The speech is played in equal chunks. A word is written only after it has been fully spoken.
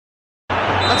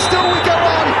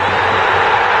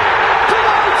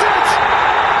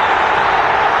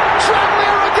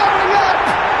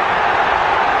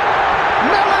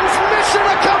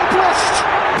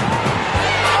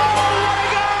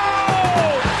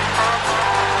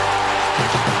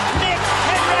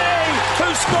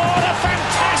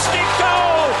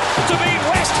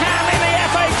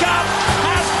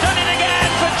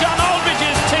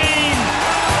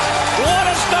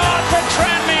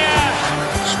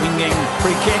swinging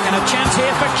free kick and a chance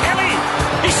here for Kelly.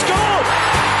 He scored!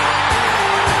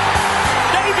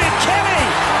 David Kelly!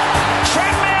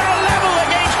 Tranmere are level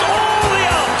against all the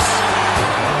odds.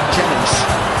 Jennings.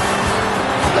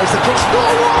 There's the cross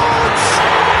forwards!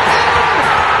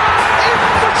 In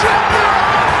for Tranmere!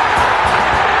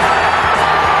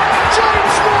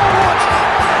 James Norwood!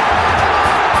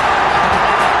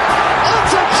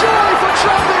 It's a joy for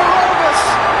Tranmere Rovers!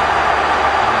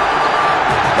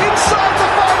 Inside the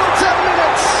final 10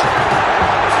 minutes!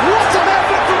 What an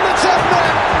effort from the 10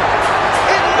 men!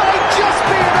 It might just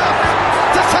be enough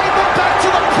to take them back to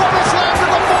the promised land of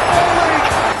the Football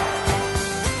League!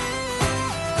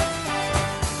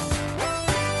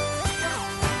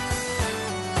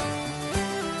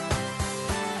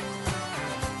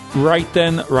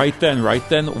 Right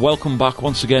then. Welcome back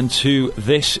once again to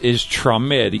This is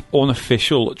Tranmere, the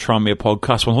unofficial Tranmere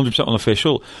podcast, 100%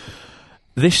 unofficial.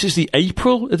 This is the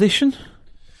April edition.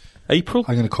 April?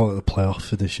 I'm going to call it the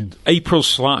playoff edition.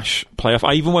 April/playoff.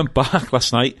 I even went back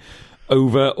last night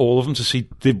over all of them to see,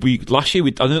 did we, last year, I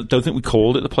don't think we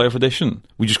called it the playoff edition.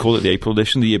 We just called it the April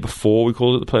edition. The year before we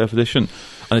called it the playoff edition.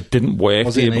 And it didn't work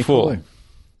the year before. It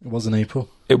was in April.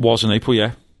 It was in April,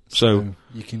 yeah. So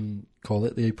you can call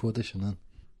it the April edition then.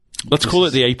 Let's call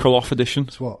it the April off edition.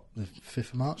 It's what, the 5th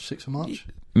of March, 6th of March?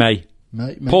 May.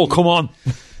 Paul, come on.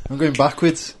 I'm going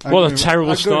backwards. What a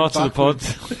terrible start to the pod.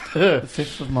 The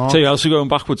 5th of March. Tell you else, we're going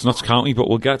backwards, not to County, but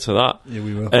we'll get to that. Yeah,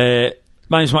 we will.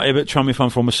 My name's Matt Ibbott, Tranmere fan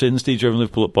from Sins, DJ of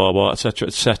Liverpool at Bar, etc.,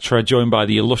 etc. Joined by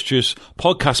the illustrious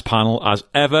podcast panel as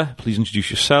ever. Please introduce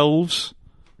yourselves.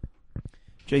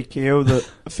 Jake Keogh, the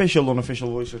official, unofficial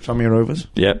voice of Tranmere Rovers.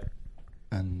 Yep.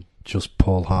 And just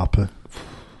Paul Harper.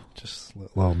 Just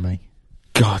little old me.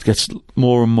 God, gets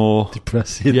more and more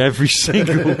depressing. Yeah, every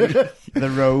single The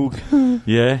rogue.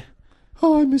 Yeah.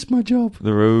 Oh, I missed my job.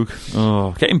 The rogue.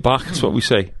 Oh, getting back, that's what we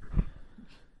say.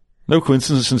 No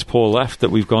coincidence since Paul left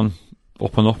that we've gone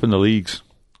up and up in the leagues.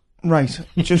 Right,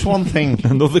 just one thing.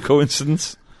 Another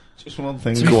coincidence. Just one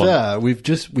thing. To be fair,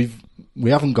 we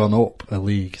haven't gone up a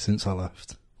league since I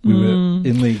left. We were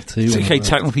in League 2. It's okay,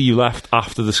 technically you left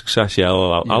after the success, yeah,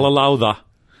 I'll allow that.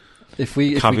 If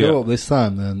we go up this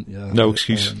time, then yeah. No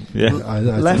excuse. Yeah. I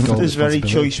left is very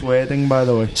choice wording, by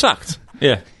the way. Sacked.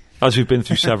 Yeah. As we've been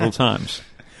through several times.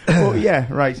 Well, yeah,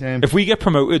 right. If we get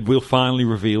promoted, we'll finally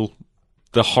reveal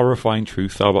the horrifying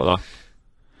truth. How about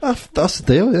that? That's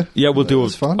the deal, yeah. Yeah, we'll do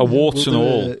a warts and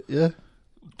all. Yeah.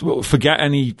 Forget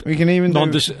any we can even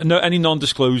any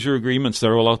non-disclosure agreements.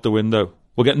 They're all out the window.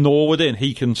 We'll get Norwood in.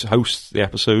 He can host the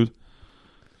episode.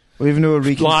 We'll even do a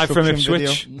reconstruction live from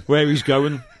Ipswich, where he's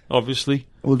going, obviously.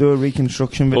 We'll do a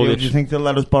reconstruction video. Do you think they'll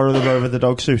let us borrow the Rover the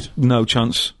dog suit? No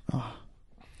chance. Oh.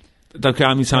 Don't care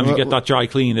how many times you get that dry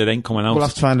clean, it ain't coming out. We'll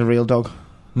have to find a real dog.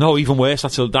 No, even worse.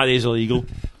 That is illegal.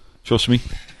 Trust me.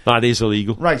 That is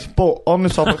illegal. Right, but on the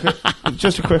topic of,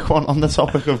 just a quick one, on the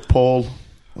topic of Paul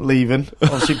leaving.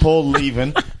 Obviously, Paul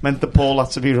leaving meant that Paul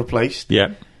had to be replaced. Yeah.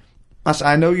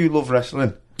 I know you love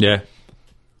wrestling. Yeah.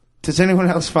 Does anyone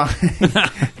else find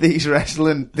these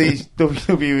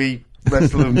WWE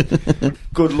wrestling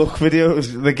good luck videos,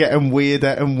 they're getting weirder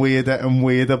and weirder and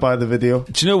weirder by the video?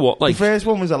 Do you know what? Like, the first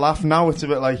one was a laugh, now it's a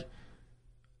bit like,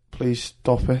 please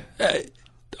stop it.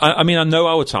 I mean, I know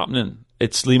how it's happening.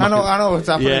 It's Lee I know what's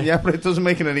happening, yeah, but it doesn't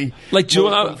make it any... Like, do you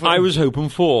know what I was hoping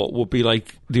for would be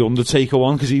like the Undertaker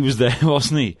one, because he was there,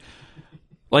 wasn't he?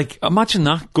 Like, imagine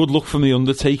that. Good luck from the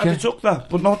Undertaker. I took that,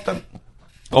 but not that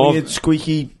weird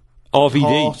squeaky RVD.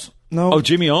 Heart. No. Oh,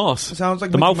 Jimmy Hart. It sounds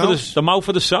like the Mickey Mouse. The mouth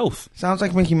of the South. Sounds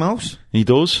like Mickey Mouse. He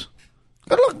does.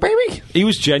 Good luck, baby. He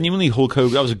was genuinely Hulk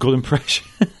Hogan. That was a good impression.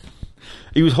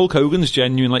 He was Hulk Hogan's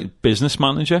genuine, like, business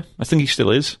manager. I think he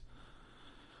still is.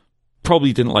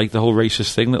 Probably didn't like the whole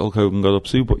racist thing that Hulk Hogan got up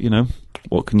to, but, you know,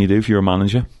 what can you do if you're a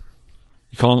manager?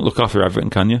 You can't look after everything,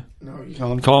 can you? No, you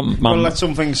can't. You've got to let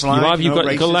some things slide. You've got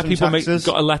to let people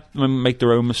let them make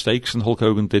their own mistakes, and Hulk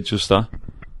Hogan did just that.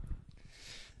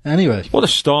 Anyway. What a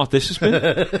start this has been.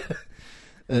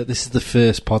 This is the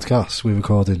first podcast we're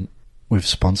recording with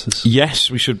sponsors.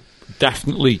 Yes, we should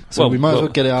definitely. So we might as well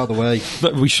get it out of the way.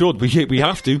 We should. We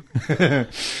have to.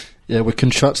 Yeah, we're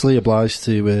contractually obliged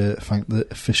to thank the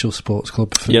official sports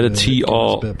club for the giving us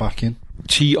a bit of backing.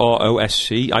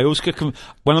 TROSC. I always get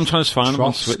when I'm trying to find them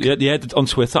on Twitter. On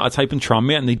Twitter, I type in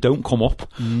Tranmere and they don't come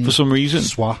up for some reason.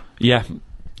 SWA. Yeah,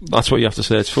 that's what you have to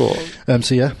search for.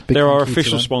 So yeah, there are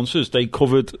official sponsors. They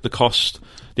covered the cost,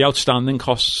 the outstanding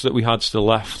costs that we had still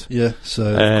left. Yeah,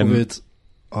 so covered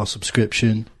our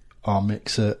subscription, our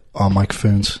mixer, our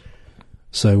microphones.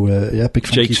 So yeah, big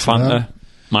thank Jake's you to Fanta. them.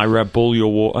 My Red Bull,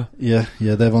 your water. Yeah,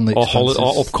 they're on the expenses.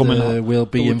 Our upcoming... we'll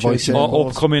be invoicing... Our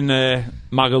upcoming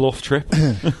Magaluf trip.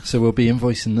 So we'll be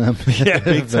invoicing them Yeah,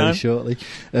 big very time. shortly.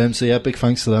 So yeah, big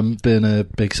thanks to them, been a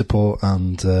big support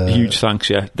and Huge thanks,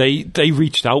 yeah. They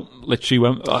reached out literally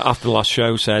when, after the last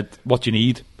show, said, "What do you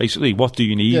need?" Basically, what do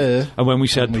you need? Yeah. And when we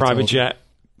said And we private told jet,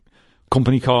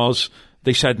 company cars,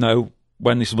 they said no.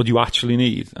 When they said, "What do you actually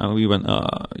need?" And we went,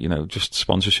 just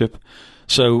sponsorship.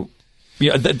 So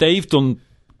yeah, they've done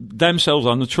themselves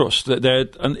on the trust that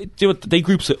they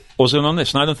grouped us in on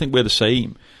this, and I don't think we're the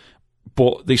same.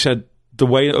 But they said the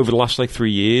way over the last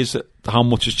 3 years, that how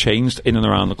much has changed in and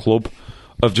around the club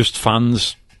of just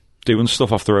fans doing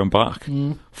stuff off their own back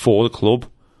for the club.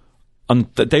 And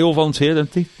they all volunteer,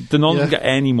 don't they? They none of them get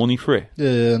any money for it.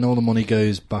 Yeah, and all the money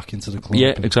goes back into the club.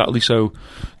 Yeah, exactly. So,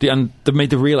 and they've made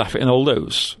the real effort in all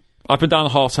those. I've been down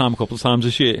at half-time a couple of times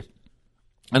this year.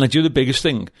 And I do the biggest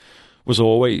thing was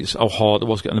always how hard it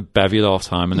was getting a bevy at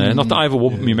half-time. And not that I ever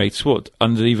would, but my mates would.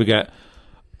 And they'd either get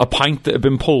a pint that had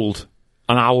been pulled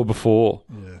an hour before,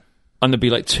 and there'd be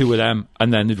 2 of them,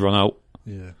 and then they'd run out.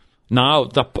 Yeah. Now,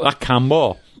 that can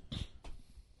bar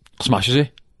smashes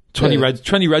it. 20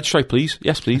 red stripe, please.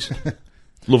 Yes, please.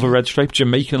 Love a red stripe.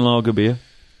 Jamaican lager beer.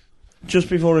 Just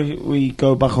before we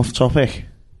go back off topic,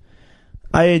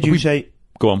 I heard you say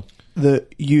Go on.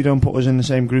 that you don't put us in the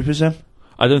same group as them.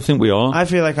 I don't think we are. I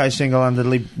feel like I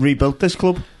single-handedly rebuilt this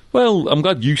club. Well, I'm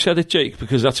glad you said it, Jake,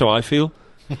 because that's how I feel.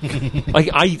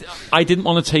 I didn't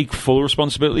want to take full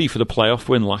responsibility for the playoff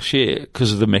win last year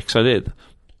because of the mix I did.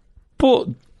 But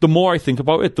the more I think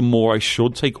about it, the more I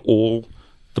should take all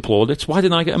the plaudits. Why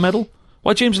didn't I get a medal?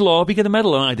 Why James Larby get a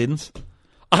medal and I didn't?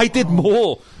 I did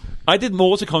more. I did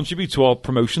more to contribute to our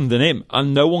promotion than him,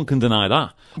 and no one can deny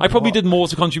that. I probably did more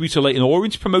to contribute to Leyton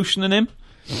Orient's promotion than him.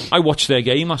 I watched their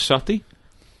game last Saturday.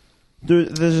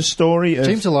 There's a story of...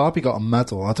 James Alabi got a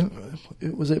medal.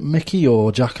 Was it Mickey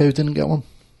or Jacko didn't get one?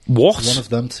 What? One of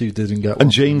them two didn't get one.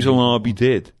 And James Larby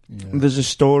did. Yeah. There's a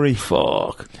story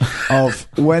Fuck. of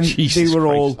when Jesus they were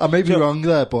all... I may be wrong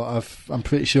there, but I'm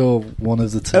pretty sure one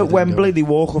of the two. At Wembley, they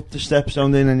walk up the steps,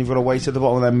 don't they? And then you've got to wait at the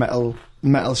bottom of their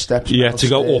metal steps. Yeah, metal to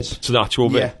go up stairs. to the actual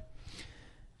bit. Yeah.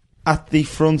 At the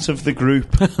front of the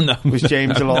group was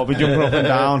James Alabi jumping up and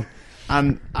down.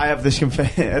 And I have this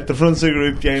at the front of the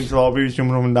group, James Alabi was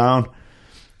jumping up and down.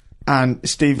 And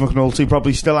Steve McNulty,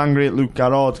 probably still angry at Luke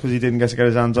Garrard because he didn't get to get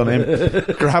his hands on him,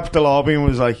 grabbed Alabi and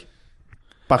was like,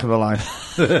 back of the line.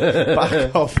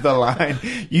 Back off the line.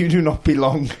 You do not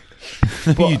belong.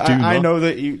 But You do I not. know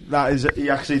that he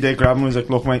actually did grab him and was like,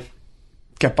 look, mate,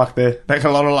 get back there. Like a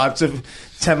lot of lads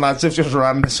 10 lads have just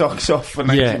ran the socks off for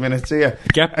 90 minutes here.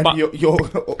 Get and back.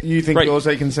 You think Right. you're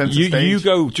taking centre You stage.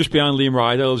 go just behind Liam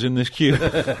Rydell's in this queue.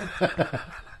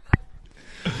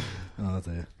 Oh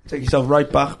dear. Take yourself right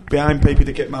back, behind Papy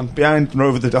the Kitman, behind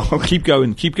Rover the Dog. keep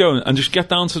going, and just get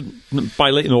down to by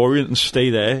Leyton Orient and stay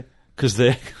there, because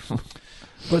they're...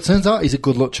 But it turns out he's a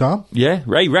good luck charm. Yeah,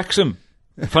 Ray Wrexham.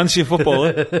 Fancy a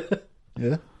footballer.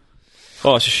 Yeah.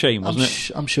 Oh, it's a shame, wasn't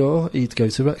it? I'm sure he'd go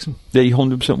to Wrexham. Yeah, he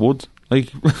 100% would.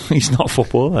 He's not a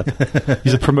footballer.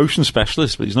 He's a promotion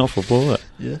specialist, but he's not a footballer.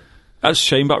 Yeah. That's a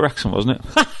shame about Wrexham, wasn't it?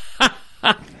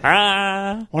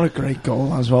 What a great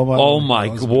goal as well. By the Oh way. my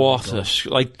that was a god, what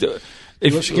great a...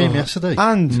 You watched the game yesterday?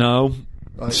 And No.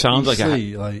 Sounds like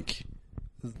like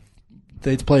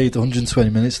they'd played 120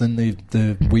 minutes, then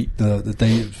the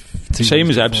day of two Same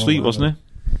weeks as before, Ebbsfleet, wasn't it?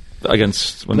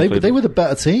 Against... when played they were the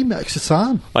better team extra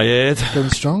time, I heard.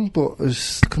 going strong, but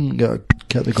just couldn't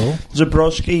get the goal.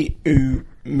 Zabrowski, who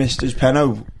missed his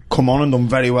penalty, come on and done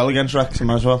very well against Wrexham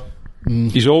as well.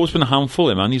 He's always been a handful,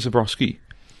 him, and he's Zabrowski.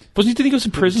 Wasn't he? Did he go to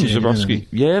prison, Virginia, Zabrowski? didn't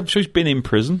Yeah, I'm sure he's been in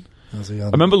prison. As he I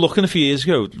had. remember looking a few years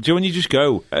ago. Do you know when you just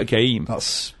go at a game?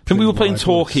 That's I think we were pretty playing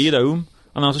Torquay at home,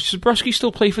 and I was like, does Zabrowski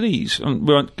still play for these? And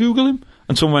we went, Google him.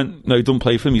 And someone went, no, he doesn't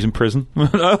play for them, he's in prison. We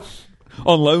went, oh,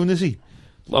 on loan, is he?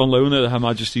 On loan at Her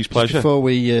Majesty's pleasure. Before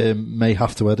we may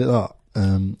have to edit that,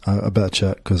 I better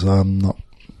check, because I'm not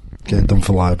getting done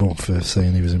for libel for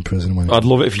saying he was in prison. When I'd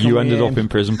love it if you Coming ended in. up in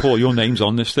prison. Paul, your name's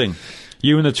on this thing.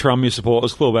 You and the Tranmere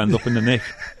Supporters Club end up in the nick.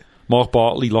 Mark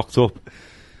Bartley locked up.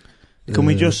 Can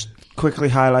we just quickly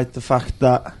highlight the fact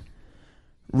that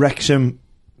Wrexham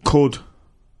could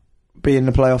be in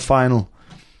the playoff final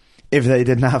if they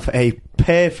didn't have a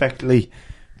perfectly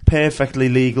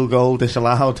legal goal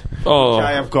disallowed? Oh. Which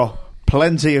I have got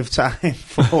plenty of time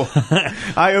for.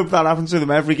 I hope that happens to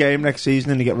them every game next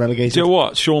season and they get relegated. Do you know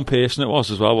what? Sean Pearson it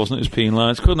was as well, wasn't it? It was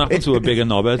penalised. Couldn't happen to a bigger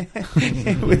knobhead.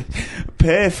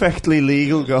 Perfectly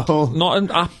legal goal.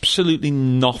 Absolutely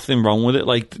nothing wrong with it.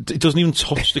 Like, it doesn't even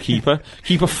touch the keeper.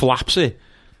 Keeper flaps it.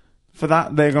 For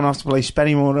that, they're going to have to play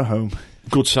Spennymoor at home.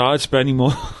 Good side,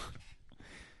 Spennymoor.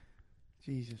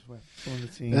 Jesus, one of the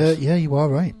teams. yeah, you are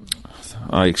right.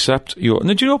 I accept your...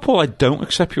 No, do you know, Paul, I don't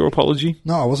accept your apology.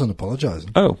 No, I wasn't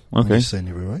apologising. Oh, I'm okay. just saying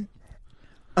you were right.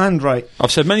 And right.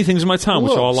 I've said many things in my time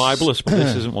which are Whoops. libelous, but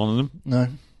this isn't one of them. No.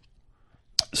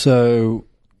 So,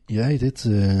 yeah, he did.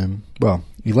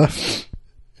 He left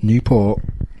Newport,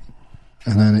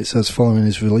 and then it says following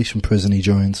his release from prison, he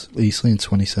joined Eastleigh in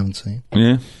 2017.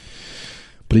 Yeah.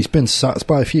 But he's been sacked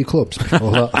by a few clubs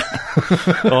before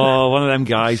that. Oh, one of them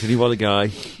guys. What a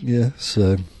guy. Yeah,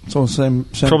 so... It's all the same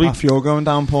Probably- path you're going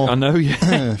down, Paul. I know,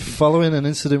 yeah. Following an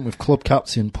incident with club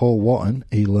captain Paul Watton,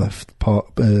 he left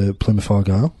Plymouth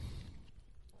Argyle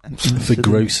for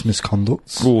gross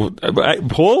misconduct. Oh,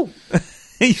 Paul?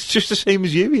 He's just the same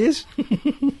as you, he is.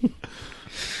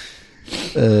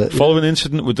 Following an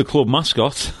incident with the club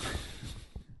mascot,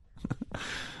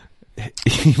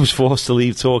 he was forced to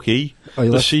leave Torquay. Oh, he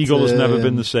The left, seagull has never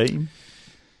been the same.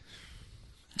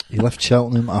 He left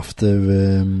Cheltenham after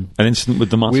An incident with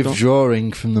the mascot.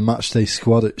 withdrawing from the matchday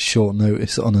squad at short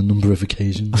notice on a number of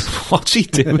occasions. What's he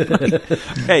doing?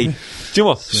 Hey, do you know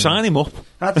what? Sign him up.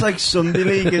 That's like Sunday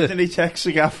League, isn't he? Texts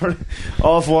the gaffer.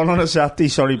 Half one on a Saturday.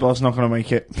 Sorry, boss, not going to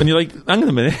make it. And you're like, hang on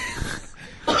a minute.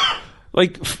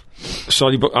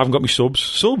 Sorry, but I haven't got my subs.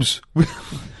 Subs?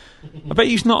 I bet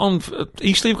he's not on...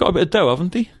 Eastleigh have got a bit of dough,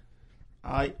 haven't they?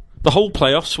 The whole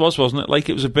playoffs wasn't it? Like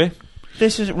it was a bit...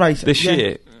 This is right. This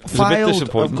year, it was a bit Filed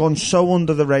disappointing. have gone so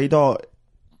under the radar.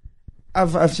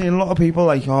 I've seen a lot of people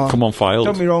like, oh, Come on, Filed.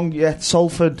 don't be wrong, yeah,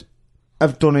 Salford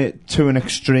have done it to an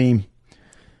extreme.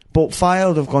 But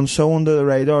Filed have gone so under the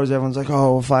radar as everyone's like,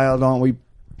 oh, we're Filed, aren't we?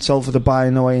 Salford are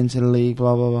buying their way into the league,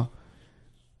 blah, blah, blah.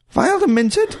 Filed are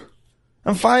minted.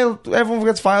 And Filed, everyone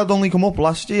forgets Filed only come up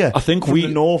last year. I think from we- the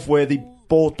north where they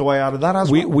bought the way out of that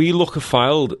as well. We look at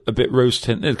Filed a bit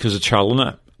rose-tinted because of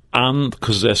Challoner and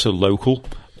because they're so local.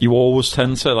 You always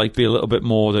tend to like be a little bit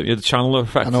more... The Challoner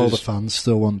effect And all is- the fans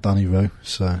still want Danny Rowe,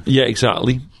 so... Yeah,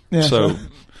 exactly. Yeah, so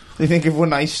they think if we're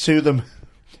nice to them,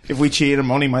 if we cheer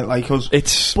him on, he might like us.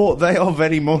 it's... But they are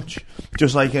very much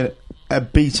just like a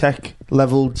B-Tech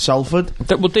level Salford.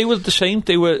 They were the same.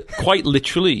 They were quite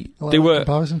literally... I like they that were...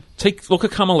 comparison. Look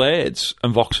at Camel Aids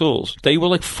and Vauxhalls. They were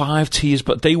like 5 tiers,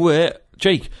 but they were...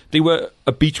 Jake, they were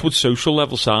a Beechwood social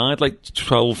level side like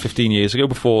 12, 15 years ago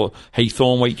before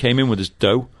Haythornway came in with his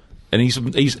dough. And he's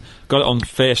got it on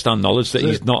first-hand knowledge that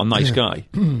he's not a nice guy.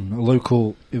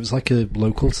 It was like a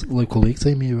local league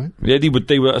team, you right? Yeah,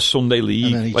 they were a Sunday And then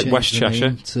he league, like changed West the Cheshire.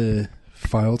 name to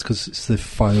Filed, because it's the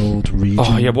Filed region.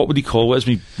 Oh, yeah, what would he call it? Where's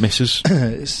me missus?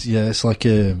 It's like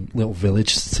a little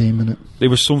village team, innit? They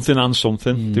were something and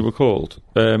something, they were called.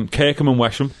 Kirkham and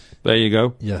Wesham, there you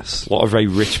go. Yes. A lot of very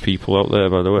rich people out there,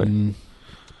 by the way.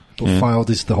 But Yeah. Filed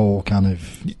is the whole kind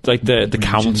of... Like the regions,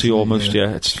 county almost,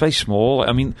 yeah. It's very small.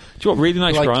 I mean, do you want really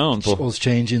nice like ground? But us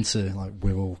changing to like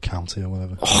Wirral County or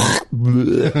whatever.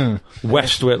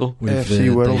 West Whittle. With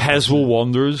AFC Wirral. Heswell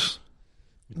Wanderers.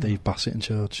 Dave Bassett in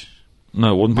charge.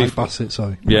 No, it wouldn't Mike be. Bassett,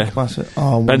 sorry. Yeah. Bassett.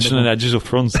 Oh, Benson and Edges up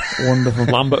front. wonderful.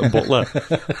 Lambert and Butler.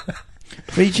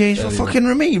 3 G's for fucking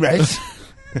Ramirez.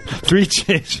 3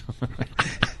 cheers.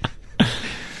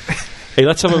 Hey,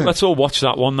 let's all watch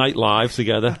that one night live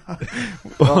together.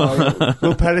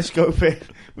 We'll periscope it.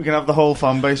 We can have the whole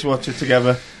fan base watch it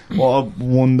together. What a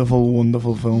wonderful,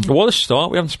 wonderful film. What a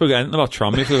start. We haven't spoken anything about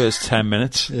Tranmere for the first 10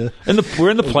 minutes. Yeah.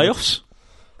 We're in the playoffs.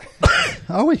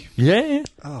 Are we? Yeah.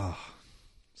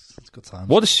 It's a good time.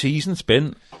 What a season it's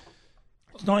been.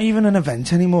 It's not even an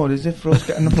event anymore, is it, for us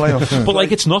getting the playoffs? But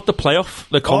like, it's not the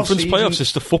conference season- playoffs,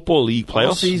 it's the Football League Our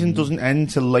playoffs. season doesn't end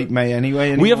till late May anyway.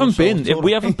 We anymore, haven't so been it's all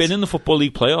we haven't right. been in the Football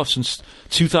League playoffs since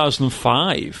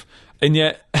 2005, and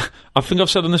yet I think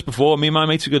I've said on this before. Me and my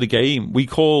mates who go to the game. We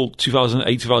call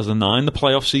 2008, 2009 the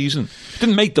playoff season.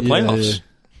 Didn't make the playoffs,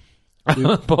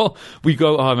 but we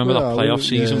go. Oh, I remember Well, that playoff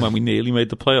season when we nearly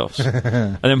made the playoffs,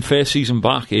 and then first season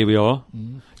back, here we are.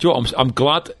 Do you know what? I'm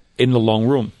glad in the long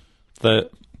run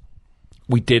that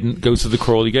we didn't go to the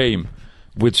Crawley game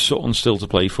with Sutton still to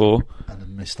play for. And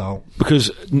then missed out.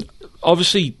 Because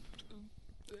obviously,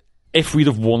 if we'd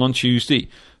have won on Tuesday,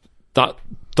 that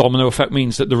domino effect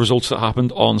means that the results that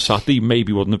happened on Saturday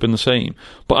maybe wouldn't have been the same.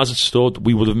 But as it stood,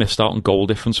 we would have missed out on goal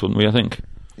difference, wouldn't we, I think?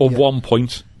 Or 1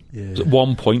 point. Yeah.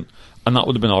 1 point. And that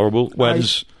would have been horrible.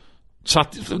 Whereas,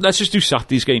 let's just do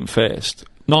Saturday's game first.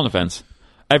 Non-event.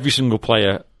 Every single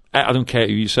player... I don't care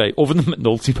who you say. Other than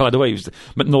McNulty, by the way.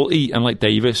 McNulty and like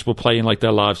Davis were playing like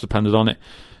their lives depended on it.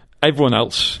 Everyone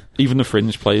else, even the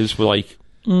fringe players, were like,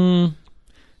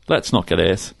 let's not get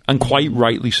hurt. And quite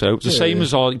rightly so. It's the same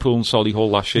as Hartlepool and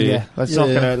Solihull last year. Yeah,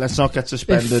 let's not get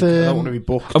suspended. If, I don't want to be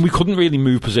booked. And we couldn't really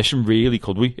move position, really,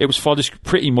 could we? It was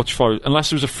pretty much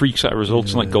unless there was a freak set of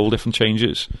results and like goal different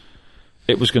changes.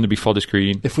 it was going to be Forest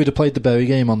Green. If we'd have played the Bury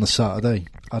game on the Saturday,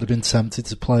 I'd have been tempted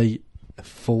to play a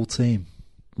full team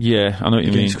Yeah, I know what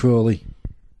you mean. against Crawley,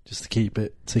 just to keep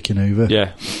it ticking over.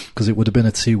 Yeah, Because it would have been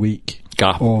a 2-week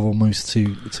gap. or almost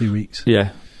two weeks.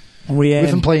 Yeah, We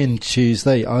With them playing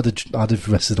Tuesday, I'd have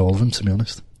rested all of them, to be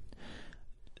honest.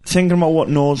 thinking about what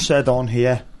Nord said on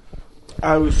here.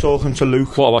 I was talking to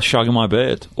Luke. what about shagging my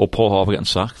bird or Paul Harper getting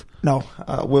sacked? No,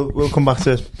 we'll come back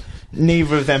to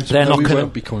neither of them. They're not. we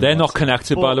won't be coming They're back not to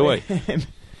connected, by the way.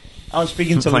 I was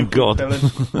speaking to Thank Luke God.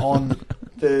 Dillon on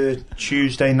the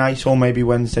Tuesday night or maybe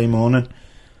Wednesday morning,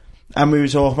 and we were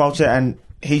talking about it, and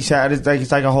he said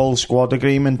it's like a whole squad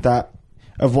agreement that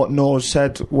of what Nord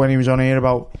said when he was on here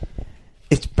about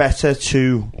it's better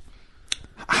to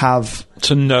have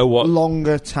To know what?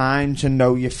 longer time to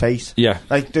know your face. Yeah,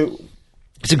 Like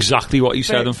it's exactly what he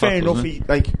said. In fair fact, enough. wasn't it? He,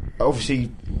 like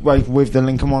obviously, like with the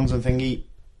Lincoln ones and thingy,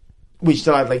 we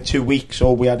still had like 2 weeks,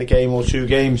 or we had a game or 2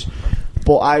 games.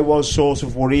 But I was sort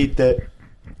of worried that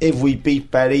if we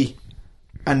beat Bury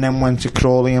and then went to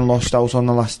Crawley and lost out on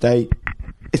the last day,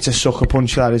 it's a sucker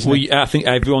punch, that isn't it? I think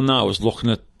everyone now is looking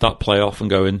at that playoff and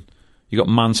going, you got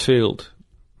Mansfield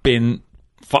been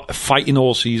fighting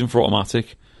all season for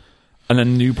automatic, and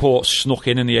then Newport snuck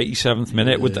in the 87th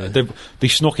minute. With they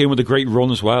snuck in with a great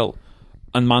run as well,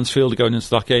 and Mansfield are going into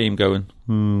that game going,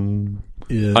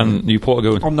 Yeah. and Newport are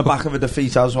going, On the back of a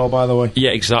defeat as well, by the way.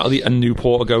 yeah, exactly, and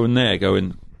Newport are going there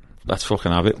going, let's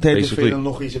fucking have it. They're just basically, feeling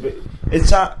lucky. It's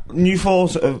that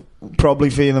Newport are probably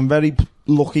feeling very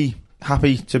lucky,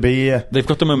 happy to be here. they've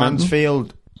got the momentum.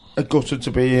 Mansfield are gutted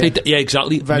to be here. Yeah,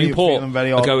 exactly. Very Newport feeling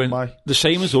very are hard going by. the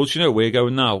same as us. You know, we're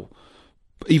going now.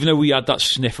 Even though we had that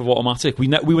sniff of automatic, we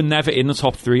were never in the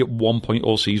top 3 at one point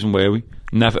all season, were we?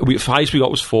 Never. The highest we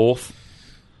got was 4th.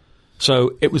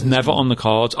 So it was never on the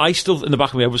cards. I still, in the back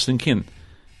of my head, was thinking,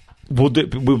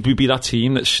 would we be that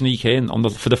team that sneak in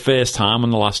for the first time on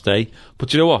the last day?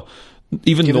 But you know what?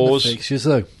 Even Given the those, fixtures,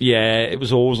 though. yeah, it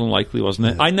was always unlikely, wasn't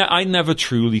it? I never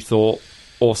truly thought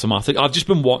automatic. I've just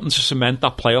been wanting to cement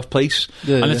that playoff place,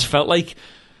 and it's felt like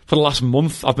for the last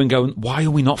month I've been going, why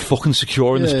are we not fucking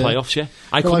secure in this playoffs yet?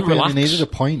 I couldn't we relax. only needed a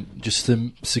point just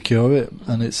to secure it,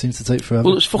 and it seemed to take forever.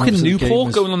 Well, it was fucking Obviously, the game Newport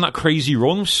was going on that crazy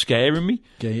run, was scaring me.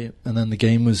 and then the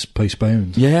game was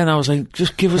postponed. Yeah, and I was like,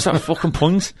 just give us that fucking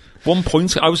point. 1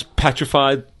 point. I was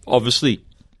petrified, obviously,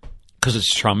 because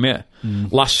it's Tranmere.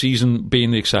 Last season being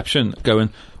the exception,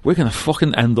 going, we're going to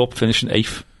fucking end up finishing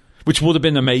 8th, which would have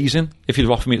been amazing if you'd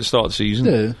have offered me at the start of the season.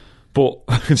 Yeah. But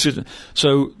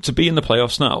so to be in the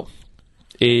playoffs now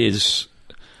is,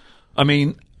 I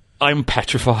mean, I'm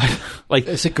petrified. Like,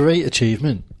 It's a great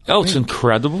achievement. oh, it's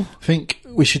incredible I think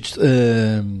we should.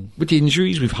 with the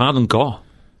injuries we've had and got.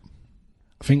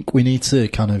 I think we need to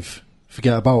kind of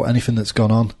forget about anything that's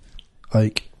gone on,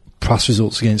 like past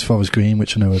results against Forest Green,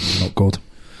 which I know are not good,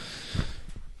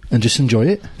 and just enjoy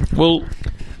it. Well,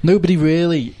 Nobody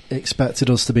really expected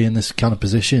us to be in this kind of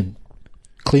position.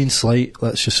 Clean slate.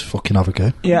 Let's just fucking have a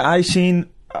go. Yeah, I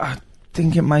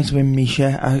think it might have been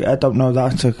Misha. I don't know,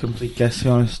 that's a complete guess, to be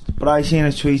honest. But I seen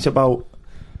a tweet about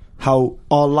how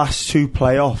our last 2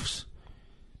 playoffs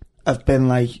have been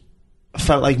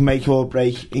felt like make or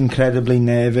break, incredibly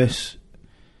nervous.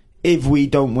 If we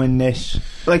don't win this,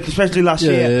 like especially last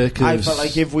year, I felt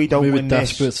like if we don't we were win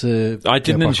this, desperate to. I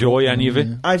didn't get back enjoy up. any of it.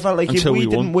 Yeah. I felt like if Until we we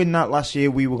didn't won. win that last year,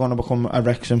 we were going to become a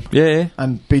Wrexham Yeah.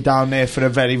 and be down there for a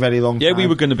very, very long Yeah, time. we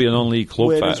were going to be an on-league club.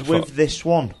 Whereas with this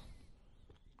one,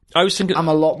 I was thinking, I'm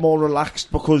a lot more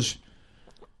relaxed because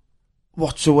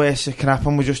what's the worst that can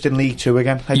happen? We're just in League 2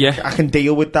 again. Yeah. I can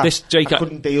deal with that. Jake, I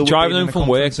couldn't deal with driving being in home the from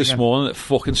work conference this again. morning at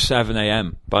fucking 7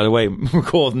 a.m. By the way,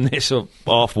 recording this at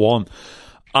 1:30.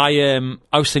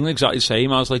 I was thinking exactly the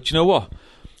same. I was like, do you know what?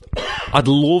 I'd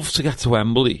love to get to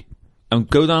Wembley and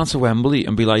go down to Wembley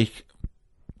and be like,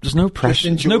 there's no pressure.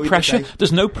 There's no enjoy the pressure. day.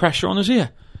 There's no pressure on us here.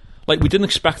 Like, we didn't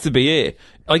expect to be here.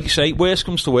 Like you say, worst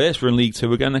comes to worst, we're in League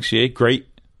 2 again next year. Great.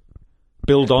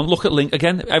 Build on. Look at Lincoln.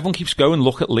 Again, everyone keeps going,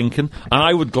 look at Lincoln. And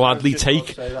I would gladly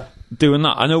take doing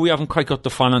that. I know we haven't quite got the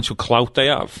financial clout they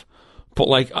have, but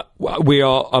like, we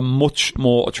are a much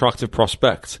more attractive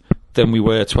prospect than we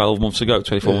were 12 months ago,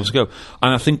 24 months ago.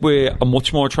 And I think we're a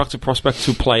much more attractive prospect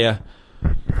to a player.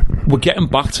 We're getting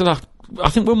back to that. I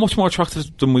think we're much more attractive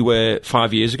than we were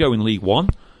 5 years ago in League 1.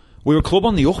 We're a club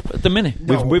on the up at the minute,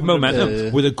 with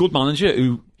momentum, with a good manager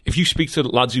who, if you speak to the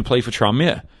lads who play for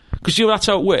Tranmere, because you know that's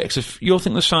how it works. If you're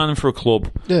thinking of signing for a club,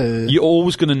 you're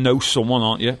always going to know someone,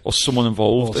 aren't you? Or someone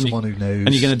involved. Or someone who knows.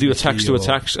 And you're going to do a text to a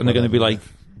text, and they're going to be like,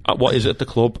 what is it at the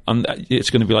club? And it's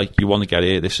going to be like, you want to get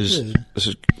here. This is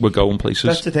we're going places.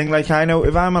 That's the thing. Like, I know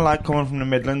if I'm a lad coming from the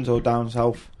Midlands or down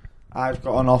south, I've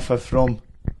got an offer from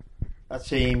a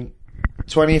team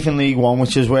 20th in League One,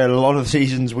 which is where a lot of the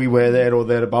seasons we were there or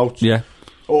thereabouts, Yeah.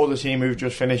 or the team who've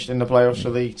just finished in the playoffs for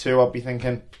League Two, I'd be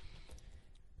thinking,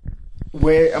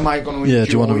 where am I going to enjoy? Yeah,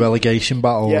 do you want a relegation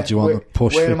battle or do you want to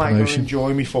push where for am I going to promotion?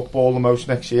 enjoy my football the most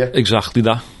next year? Exactly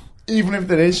that. Even if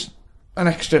there is an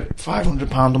extra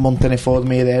 £500 a month in it for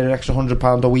me, there, an extra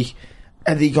 £100 a week,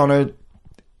 are they going to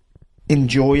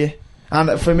enjoy it?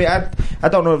 And for me, I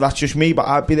don't know if that's just me, but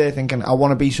I'd be there thinking, I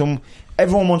want to be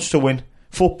everyone wants to win.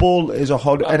 Football is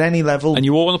at any level, And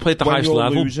you all want to play at the when highest you're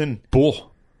level. losing, But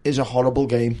is a horrible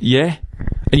game. yeah,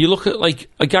 and you look at, like,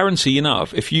 I guarantee you now,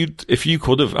 if you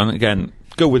could have, and again,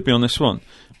 go with me on this one,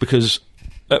 because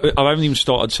I haven't even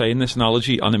started saying this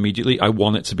analogy, and immediately I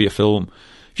want it to be a film.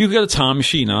 If you could get a time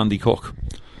machine, Andy Cook.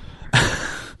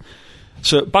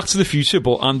 So Back to the Future,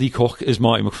 but Andy Cook is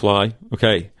Marty McFly.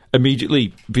 Okay,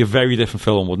 immediately be a very different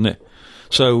film, wouldn't it?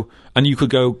 So, and you could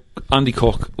go Andy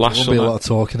Cook last There'll be a summer. lot of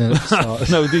talking in it.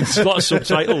 No, there's a lot of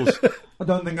subtitles. I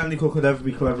don't think Andy Cook would ever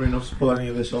be clever enough to pull any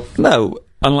of this off. No,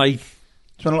 and like,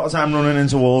 Spent a lot of time running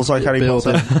into walls like Harry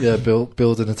Potter.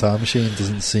 building a time machine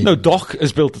doesn't seem. no, Doc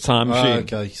has built a time machine.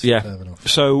 Okay, Yeah. fair enough.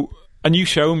 So, and you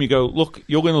show him, you go, look,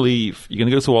 you're going to leave, you're going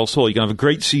to go to Walsall, you're going to have a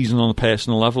great season on a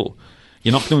personal level,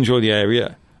 you're not going to enjoy the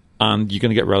area, and you're going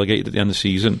to get relegated at the end of the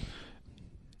season.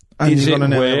 And Is you're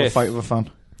going it to never have a worth- fight with a fan.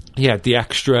 Yeah, the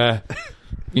extra,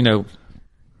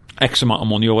 X amount of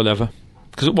money or whatever.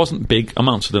 Because it wasn't big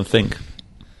amounts, I don't think.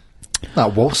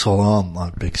 That Walsall aren't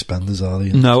like big spenders, are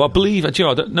they? No, I believe,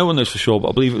 no one knows for sure, but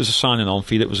I believe it was a signing on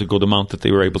fee that was a good amount that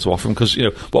they were able to offer him, because,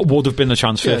 what would have been the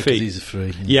transfer Yeah, 'cause fee? these are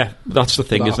free. Yeah, that's the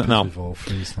thing, That isn't it, now? happens with all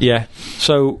frees now. Yeah,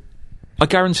 so I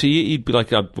guarantee you, he'd be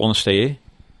like, I'd want to stay here.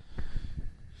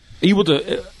 He would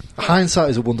have.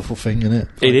 Hindsight is a wonderful thing, isn't it?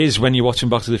 It is when you're watching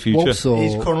Back to the Future. Walsall,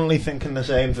 He's currently thinking the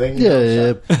same thing.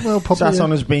 yeah. Well, probably. Sat Yeah.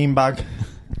 on his beanbag,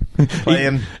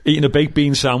 playing. Eating a baked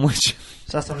bean sandwich.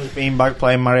 Sat on his beanbag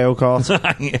playing Mario Kart.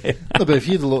 Yeah. No, but if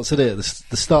you'd have looked at it at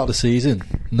the start of the season,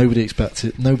 nobody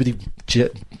expected.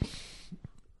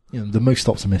 The most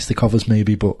optimistic of us,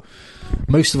 maybe, but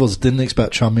most of us didn't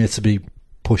expect Tranmere to be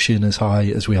pushing as high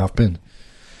as we have been.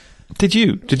 Did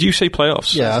you say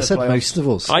playoffs? Yeah, I said said playoffs. most of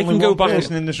us. I can Only go one back.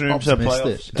 person in this room said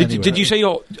Optimistic. playoffs. Did you say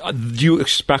do you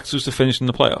expect us to finish in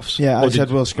the playoffs? Yeah, Or I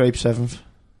said we'll scrape 7th.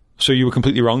 So you were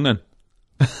completely wrong then.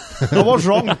 I was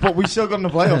wrong, but we still got in the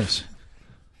playoffs.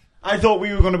 I thought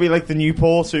we were going to be like the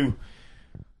Newport who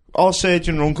all surge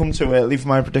and run come too early for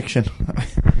my prediction.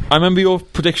 I remember your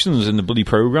predictions in the bloody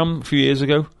programme a few years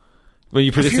ago. When you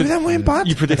A few predicted of them weren't bad.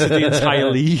 you predicted the entire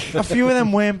league. A few of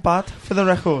them weren't bad, for the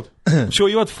record. I'm sure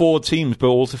you had 4 teams, but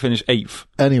all to finish 8th.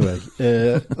 Anyway,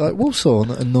 like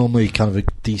Walsall are normally kind of a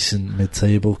decent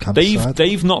mid-table kind of side.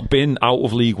 They've not been out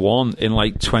of League One in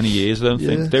like 20 years. I don't Yeah,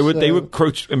 think they were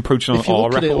encroaching on If you our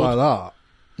look at it record. like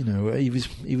that,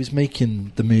 he was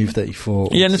making the move that he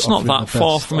thought. Yeah, and was it's not offering that the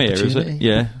far best from here, is it? opportunity.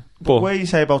 Yeah, but What you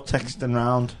say about texting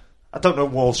round? I don't know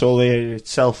Walsall the area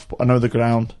itself, but I know the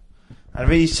ground. And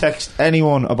if he text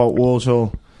anyone about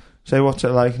Walsall, say what's it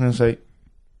like, and then say,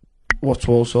 what's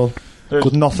Walsall?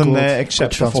 There's nothing there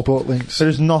except the football. transport links.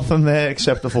 There's nothing there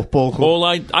except the football club. well,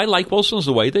 I like Walsall's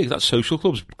the way that social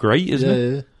club's great, isn't Yeah,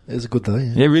 it? yeah, it was a good day.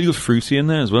 Yeah. Yeah, really good fruity in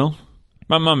there as well.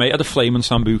 My mate had a flaming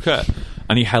sambuca,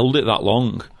 and he held it that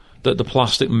long that the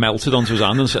plastic melted onto his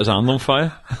hand and set his hand on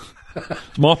fire.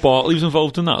 Mark Bartley was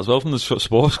involved in that as well from the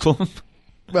sports club.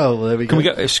 Well, there we go. Can we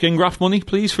get skin graft money,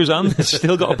 please, for his hand? It's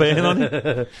still got a burn on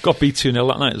it. Got beat 2-0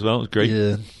 that night as well. It was great.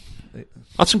 Yeah,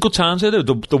 Had some good times there, though.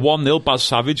 The 1-0 Baz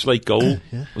Savage late goal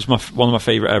Yeah. was one of my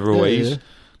favourite ever aways. yeah.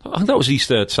 I think that was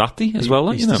Easter Saturday as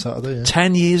well. Easter you know. Saturday, yeah.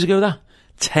 10 years ago, that.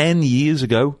 10 years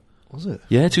ago. was it?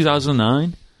 Yeah,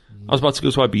 2009. I was about to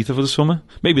go to Ibiza for the summer.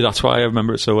 Maybe that's why I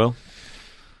remember it so well.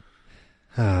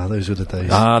 Ah, those were the days.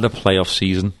 The playoff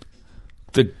season.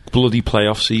 The bloody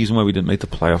playoff season where we didn't make the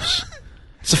playoffs.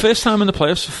 It's the first time in the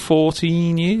playoffs for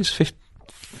 14 years.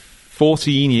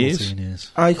 14 years. 14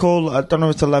 years. I don't know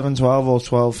if it's 11, 12 or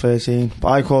 12, 13, but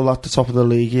I call that the top of the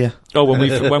league, yeah. Oh, when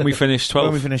we finished 12th.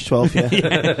 When we finished 12,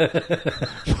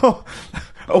 yeah.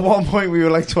 At one point we were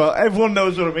like 12. Everyone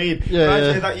knows what I mean. Yeah, When I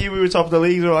yeah. say that year we were top of the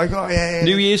league, we were like, oh yeah.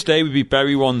 New Year's Day, we beat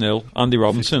Bury 1-0, Andy 50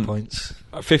 Robinson. points.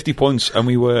 50 points, and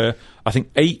we were, I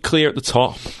think, 8 clear at the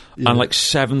top, Yeah. and like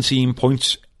 17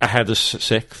 points ahead of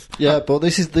 6th. Yeah, but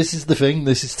this is the thing.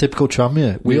 This is typical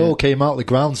Tranmere. We all came out the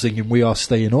ground singing, "We are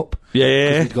staying up." 'cause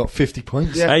Yeah. we'd got 50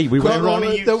 points. Yeah. Hey, we Well, went.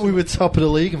 Ronnie That we were top of the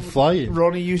league and flying.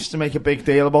 Ronnie used to make a big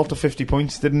deal about the 50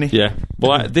 points, didn't he? Yeah.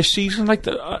 Well, this season, like,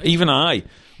 even I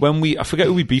forget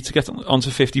who we beat to get onto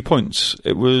 50 points.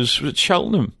 Was it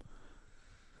Cheltenham?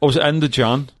 Or was it end of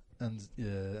Jan? And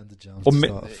the Jan Or start mi-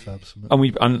 of Feb.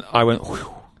 something. And I went, whew.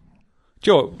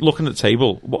 Joe, looking at the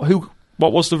table,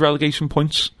 what was the relegation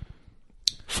points?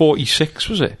 46,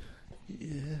 was it?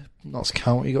 Notts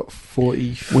County got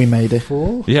 44. We made it.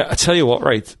 Yeah, I tell you what,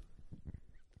 right.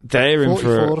 They're in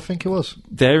 44, I think it was.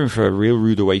 They're in for a real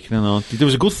rude awakening, aren't they? There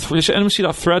was a good. Did anyone see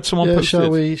that thread someone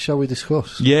posted? Shall we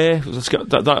discuss? Yeah, let's get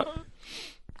that.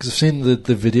 Because I've seen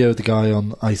the video of the guy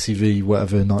on ITV,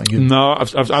 whatever. Nottingham. No, I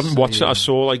haven't watched it. I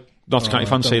saw like Notts County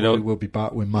fans say that we'll be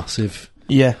back with massive.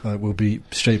 Yeah, we'll be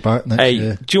straight back next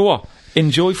year. Do you know what?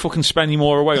 Enjoy fucking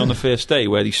Spennymoor away on the first day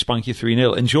where they spank you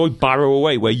 3-0. Enjoy Barrow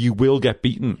away where you will get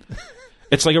beaten.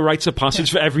 It's like a rites of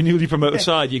passage for every newly promoted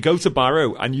side. You go to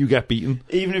Barrow and you get beaten.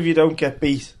 Even if you don't get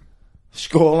beat,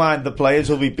 scoreline, the players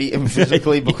will be beaten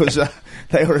physically because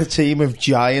they are a team of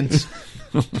giants.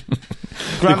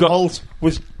 Grant Holt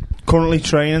was currently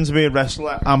training to be a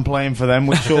wrestler and playing for them,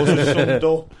 which shows us summed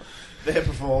up their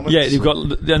performance. Yeah, they've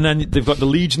got the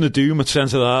Legion of Doom at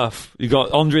centre half. You've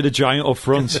got Andre the Giant up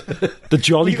front, the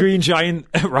Jolly Green Giant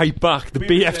right back, the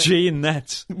BFG in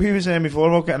net. We were saying before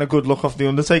about getting a good look off the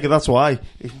Undertaker. That's why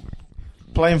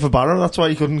playing for Barrow. That's why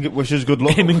he couldn't get Wishes good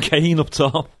luck. Him and Kane up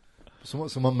top.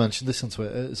 Someone mentioned this on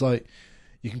Twitter. It's like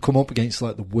you can come up against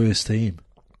like the worst team,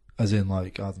 as in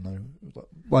like I don't know,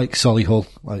 like Solihull,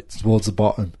 like towards the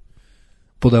bottom.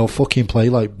 But they'll fucking play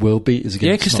like world beaters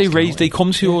against. Yeah, because they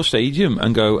come to your stadium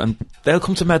and go, and they'll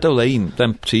come to Meadow Lane.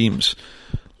 Them teams.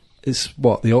 It's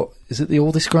what is it the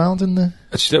oldest ground in the?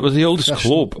 It was the oldest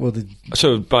club.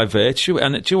 So by virtue,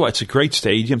 and do you know what? It's a great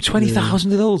stadium.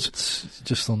 20,000 adults. It's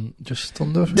just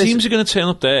under. Teams are going to turn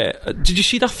up there. Did you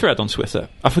see that thread on Twitter?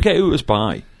 I forget who it was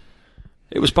by.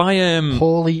 It was by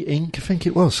Hawley Inc. I think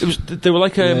it was. They were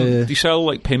like they sell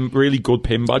like really good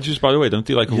pin badges, by the way, don't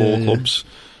they? Like of all clubs.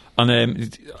 And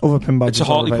other pin badges. It's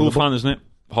a Hartlepool fan, isn't it?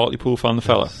 Hartlepool fan, the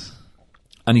fella. Yes.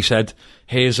 And he said,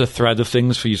 "Here's a thread of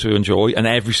things for you to enjoy." And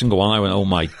every single one, I went, "Oh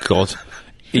my god,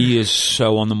 he is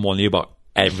so on the money about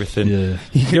everything." Yeah.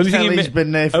 The only thing he's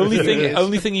been there for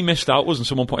only thing he missed out was, and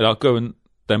someone pointed out, going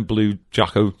them blue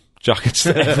jackets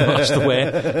that everyone has to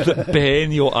wear that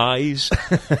burn your eyes.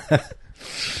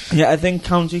 Yeah, I think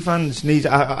county fans need.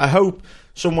 I hope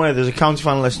somewhere there's a county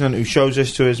fan listening who shows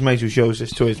this to his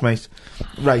mate,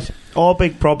 Right, our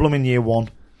big problem in year one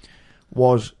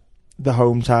was the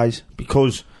home ties,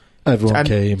 because everyone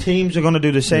came. Teams are going to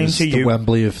do the same to you. The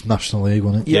Wembley of National League,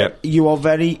 wasn't it? Yeah, you are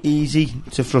very easy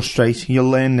to frustrate. You'll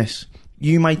learn this.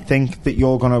 You might think that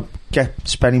you're going to get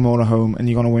Spennymoor at home and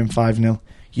you're going to win 5-0.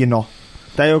 You're not.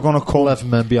 They are going to call 11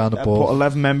 men behind the ball. Put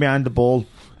 11 men behind the ball,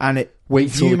 and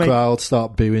wait till the crowd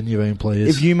start booing your own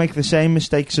players. If you make the same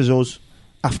mistakes as us,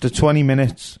 after 20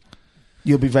 minutes,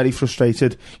 you'll be very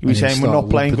frustrated. You'll be saying we're not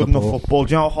playing good enough football.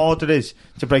 Do you know how hard it is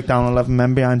to break down 11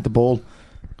 men behind the ball?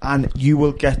 And you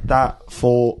will get that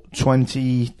for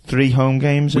 23 home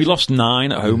games. We lost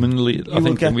 9 at home in the league. You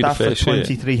will get that for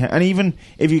 23. And even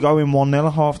if you go in 1-0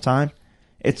 at half time,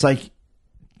 it's like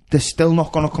they're still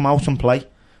not going to come out and play,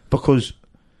 because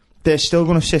they're still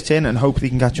going to sit in and hope they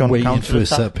can catch you on the counter. Waiting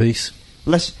for a set piece.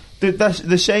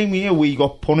 The same year we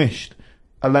got punished,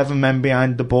 11 men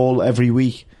behind the ball every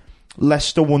week,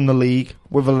 Leicester won the league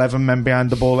with 11 men behind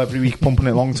the ball every week, pumping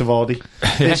it long to Vardy.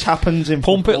 This happens in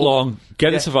Pump football. It long,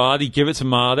 get it to Vardy, give it to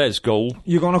Mahrez, goal.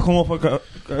 You're going to come up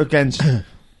against a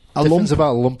lump.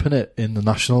 About lumping it in the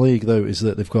National League, though, is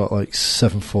that they've got like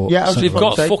 7 foot. Yeah, they've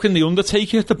got fucking the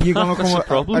Undertaker at the back. You're going to come up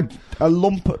problem. A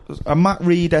lump, a Matt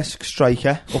Reed-esque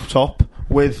striker up top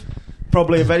with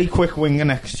probably a very quick winger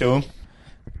next to him,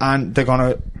 and they're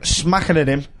going to smack it at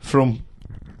him from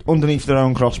underneath their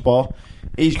own crossbar.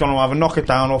 He's going to have a knock it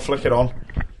down or flick it on.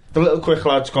 The little quick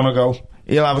lad's going to go.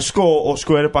 He'll have a score or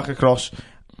square it back across,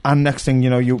 and next thing you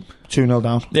know, you 2-0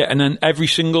 down. Yeah, and then every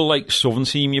single Southern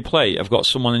team you play, I've got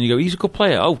someone and you go, he's a good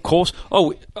player. Oh, of course.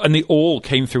 Oh, and they all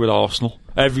came through at Arsenal.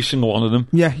 Every single one of them.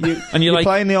 Yeah, you're like,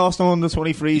 playing the Arsenal under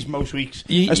 23s most weeks,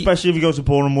 especially if you go to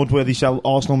Boreham Wood where they sell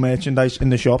Arsenal merchandise in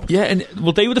the shop. Yeah, and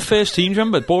they were the first team.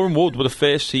 Remember, Boreham Wood were the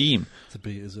first team to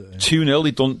beat us.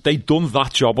 2-0. They'd done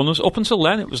that job on us. Up until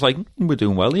then, it was like we're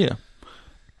doing well here,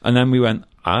 and then we went,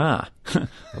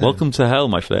 welcome to hell,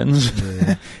 my friends.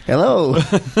 Yeah. Hello.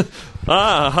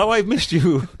 How I've missed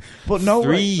you. But no,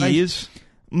 3 years.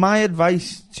 My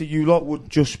advice to you lot would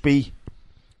just be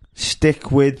stick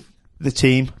with the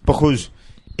team, because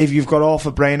if you've got half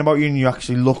a brain about you and you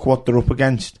actually look what they're up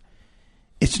against,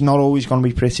 it's not always going to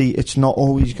be pretty. It's not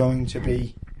always going to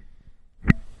be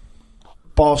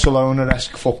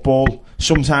Barcelona-esque football.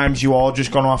 Sometimes you are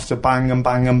just going to have to bang and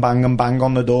bang and bang and bang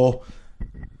on the door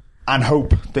and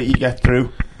hope that you get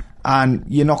through, and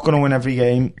you're not going to win every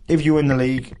game. If you win the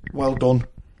league, well done.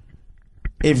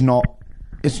 If not,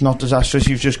 it's not disastrous.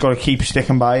 You've just got to keep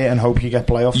sticking by it and hope you get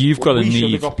playoffs. You've got to We should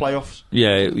need- have got playoffs.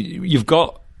 Yeah, you've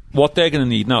got what they're going to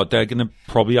need now. They're going to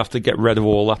probably have to get rid of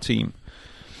all that team,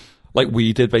 like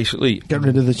we did basically. Get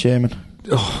rid of the chairman.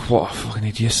 Oh, what a fucking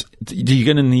idiots! You're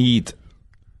going to need,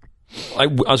 like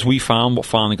as we found, what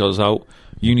finally got us out.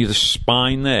 You need a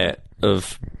spine there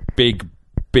of big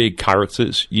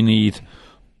characters. You need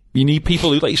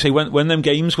people who, like you say, when them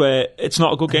games where it's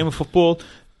not a good game of football,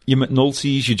 your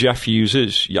McNulty's, your Jeff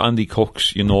Hugheses, your Andy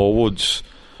Cooks, your Norwoods,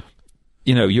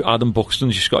 your Adam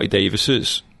Buxtons, your Scotty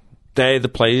Davises. They're the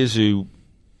players who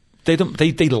they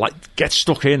like get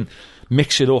stuck in,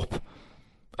 mix it up,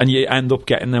 and you end up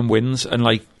getting them wins. And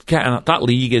like getting that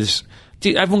league is,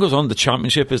 everyone goes on. The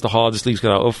Championship is the hardest league to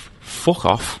get out of. Fuck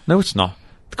off! No, it's not.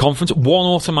 The conference, one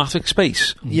automatic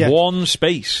space, one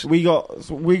space. We got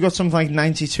something like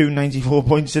 92, 94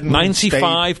 points, didn't we?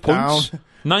 95 Stayed points. down.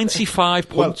 95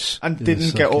 points. And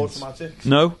didn't get automatic.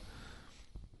 No.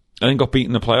 And then got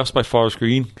beaten in the playoffs by Forest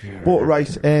Green. But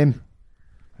right,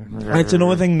 it's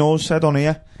another thing Noah said on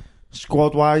here.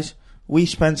 Squad wise, we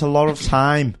spent a lot of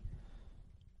time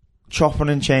chopping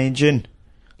and changing.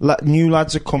 New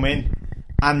lads would come in,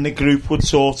 and the group would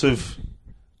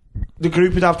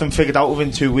have them figured out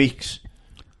within 2 weeks.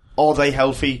 Are they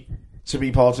healthy to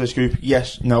be part of this group?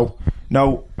 Yes, no,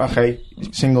 okay,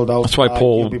 singled out. That's why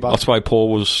you'll be back. That's why Paul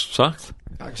was sacked.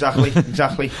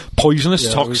 Exactly.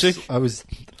 Poisonous, toxic. I was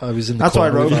in the That's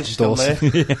why corner with Rover's still there.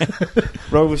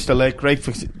 Rover's still there. Great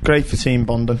for team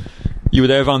bonding. You were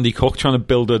there with Andy Cook trying to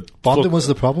build a Bonding was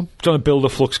the problem. Trying to build a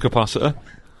flux capacitor.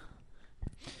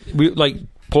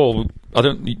 Paul.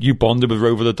 You bonded with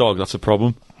Rover the dog. That's a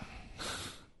problem.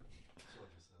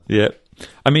 Yeah,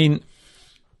 I mean,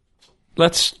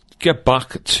 let's get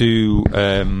back to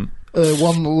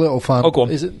one little fan. Oh, go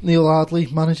on. Is it Neil Hardley,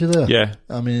 manager there? Yeah.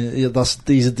 I mean,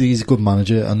 he's a good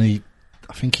manager, and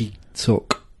I think he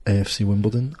took AFC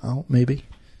Wimbledon out. Maybe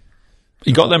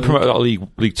he got them promoted out of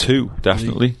League Two,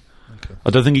 definitely. Okay. I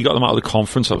don't think he got them out of the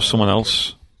conference. That was someone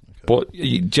else. Okay. But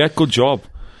Jet, good job.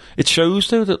 It shows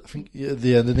though that I think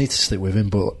they need to stick with him.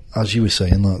 But as you were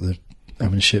saying, like the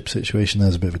Ship situation,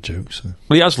 there's a bit of a joke. So.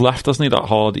 Well, he has left, hasn't he? That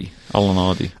Alan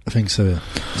Hardy. I think so. Yeah.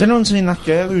 Has anyone seen that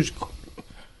girl who's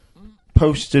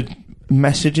posted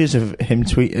messages of him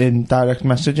tweeting direct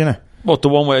messaging her? What, the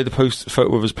one where they post a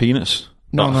photo of his penis?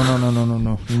 No.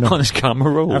 On his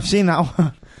camera roll. I've seen that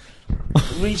one.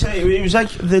 It was like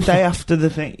the day after the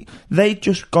thing. They'd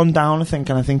just gone down, I think,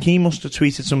 and I think he must have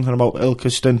tweeted something about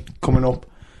Ilkeston coming up,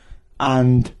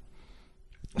 and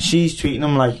she's tweeting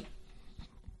him like,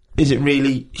 is it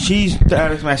really? She's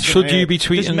direct messaging. Should you be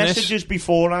tweeting There's messages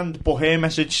beforehand, but her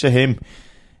message to him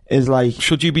is like,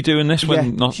 should you be doing this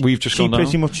when we've just gone down? She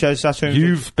pretty much says that.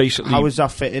 You've basically. How is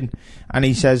that fitting? And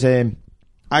he says,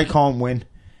 I can't win.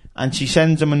 And she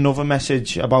sends him another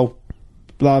message about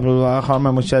blah blah blah. I can't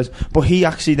remember what it says. But he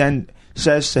actually then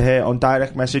says to her on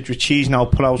direct message, which she's now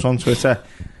put out on Twitter,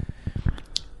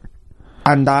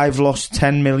 and I've lost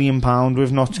 £10 million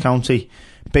with Notts County.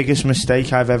 Biggest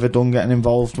mistake I've ever done getting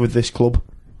involved with this club.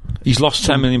 He's lost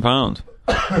 £10 million.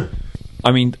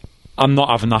 I mean, I'm not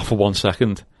having that for 1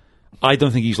 second. I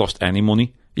don't think he's lost any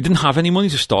money. He didn't have any money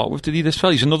to start with, did he, this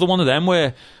fella? He's another one of them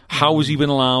where, how has he been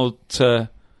allowed to...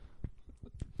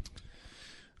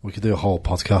 We could do a whole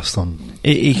podcast on...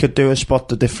 He could do a spot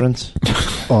the difference.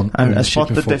 On and a spot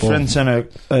the difference and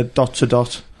a dot to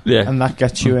dot. Yeah. And that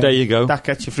gets you in. There you go. That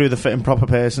gets you through the fit and proper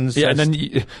persons. Yeah, and then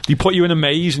you put you in a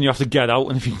maze and you have to get out,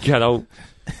 and if you can get out...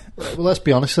 Well, let's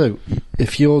be honest though.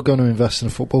 If you're going to invest in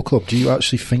a football club, do you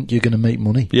actually think you're going to make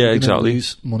money? Yeah, you're exactly.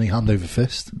 Lose money hand over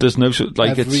fist. There's no...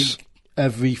 like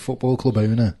every football club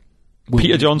owner...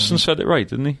 Peter Johnson said it right,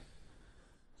 didn't he?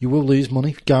 You will lose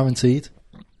money, guaranteed.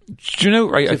 Do you know,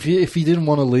 right... So if you didn't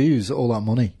want to lose all that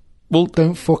money, well,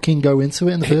 don't fucking go into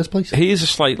it in the first place. Here's a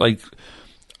slight, like...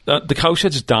 the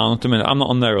Cowshed's down at the minute. I'm not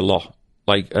on there a lot.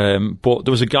 But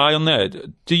there was a guy on there.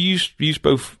 Do you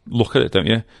both look at it, don't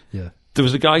you? Yeah. There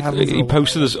was a guy, he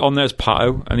posted us on there as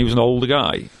Pato, and he was an older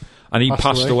guy. And he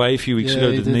passed away a few weeks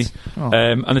ago, didn't he? Oh.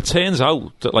 And it turns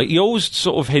out that, he always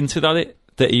sort of hinted at it,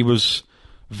 that he was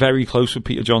very close with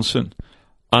Peter Johnson.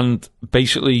 And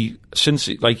basically, since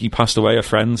he passed away, a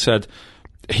friend said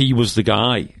he was the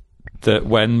guy that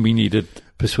when we needed...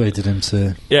 Persuaded him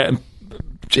to... Yeah,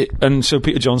 and so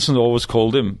Peter Johnson always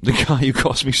called him the guy who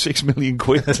cost me £6 million.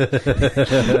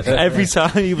 Every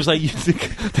time he was like,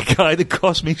 the guy that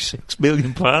cost me £6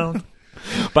 million.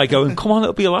 By going, come on,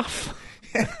 it'll be a laugh.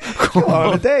 Come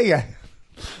on, there you.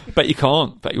 Bet you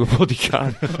can't. Bet you bloody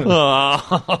can.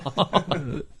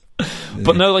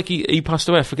 But no, he passed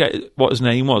away. I forget what his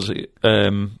name was.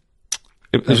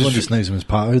 Everyone just knows him as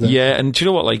Pato. Then. Yeah, and do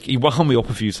you know what? Like, he wound me up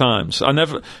a few times. I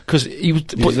never, because he was.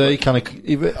 He was very kind of.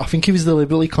 I think he was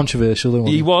deliberately controversial. Though,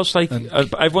 he was like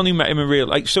everyone who met him in real,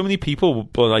 like so many people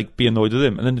would like be annoyed with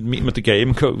him, and then they'd meet him at the game.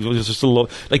 And it was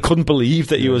just they couldn't believe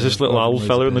that he was this little old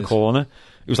fella in the corner.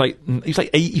 He was like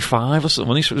 85 or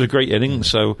something. It was a great inning.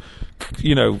 So,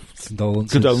 you know,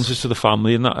 condolences to the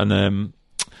family and that. And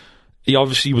he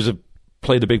obviously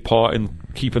played a big part in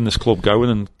keeping this club going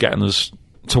and getting us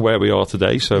to where we are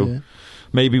today. So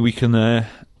maybe we can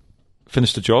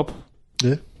finish the job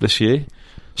this year.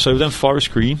 So then Forest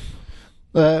Green.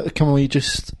 Can we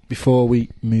just, before we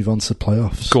move on to the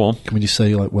playoffs, go on? Can we just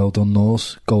say, like, well done,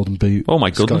 Norse, Golden Boot? Oh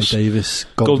my goodness, Scotty Davis,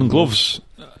 Golden Gloves.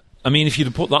 I mean, if you'd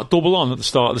have put that double on at the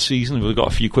start of the season, we'd have got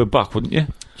a few quid back, wouldn't you?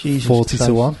 Jesus 40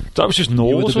 to 1. That was just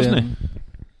Norse, wasn't it?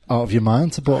 Out of your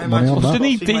mind to put money on that. Didn't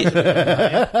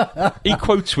he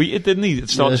quote tweeted, didn't he, at the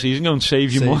start of the season, going,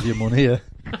 save your money? Save your money, yeah.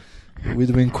 We'd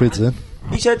have been quids in.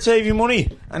 He said save your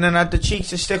money, and then had the cheek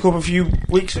to stick up a few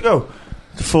weeks ago.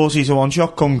 The 40 to 1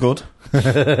 shot come good.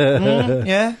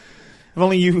 Yeah. If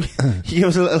only you give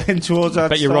us a little hint towards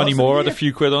that. Bet you Ronnie Moore had a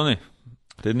few quid on it,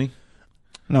 didn't he?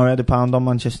 No, I had £1 on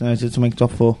Manchester United to make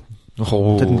top 4.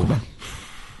 Oh. Didn't come in.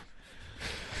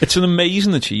 It's an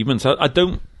amazing achievement. I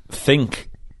don't think...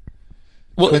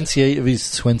 28 of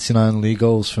his 29 league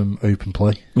goals from open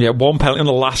play. Yeah, 1 penalty in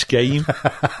the last game.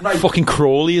 Right. Fucking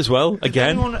Crawley as well,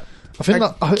 again. I think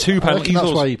that 2 penalties.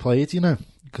 That's why he played, you know.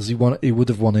 Because he would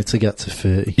have wanted to get to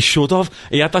 30. He should have.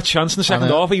 He had that chance in the second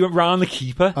half. He went round the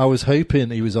keeper. I was hoping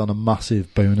he was on a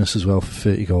massive bonus as well for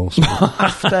 30 goals.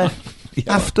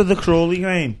 After the Crawley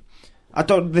game,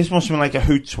 this must have been like a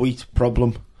Hootsuite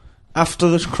problem. After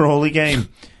this Crawley game,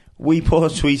 we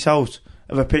put a tweet out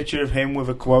of a picture of him with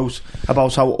a quote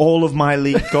about how all of my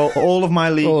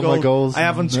goals, I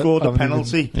haven't scored a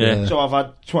penalty. So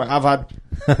I've had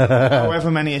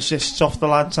however many assists off the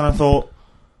lads, and I thought,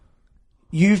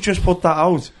 you've just put that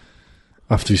out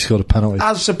after he scored a penalty.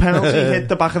 As a penalty hit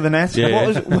the back of the net.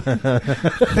 Yeah.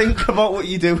 Think about what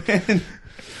you're doing.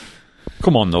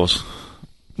 Come on, Nose.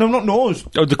 No, not Nose.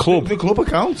 Oh, the club. The club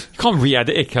account. You can't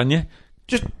re-edit it, can you?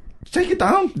 Just take it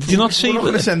down. Did you not see? We're not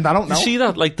going to send that out now. You see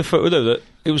that, like the photo though, that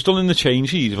it was done in the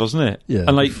changes, wasn't it? Yeah.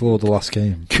 And like before the last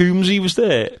game, Coombsy was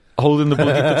there holding the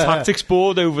tactics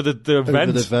board over the event.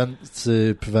 Over the event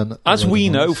to prevent. As we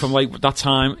know from like that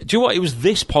time, do you know what? It was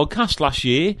this podcast last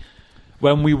year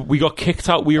when we got kicked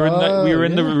out. We were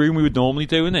in the room we would normally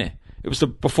do, innit? It was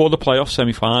before the playoff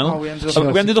semi-final. We ended up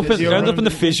in the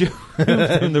physio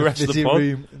in the rest of the pod.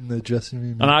 Room, in the dressing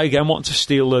room. And I again wanted to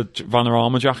steal the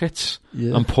Vanarama jackets.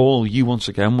 Yeah. And Paul, you once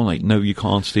again were like, no, you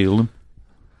can't steal them.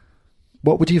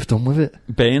 What would you have done with it?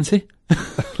 Burnt it.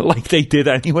 Like they did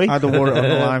anyway. I'd have worn it on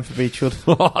the line for Beechwood.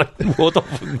 Would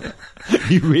have.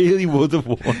 You really would have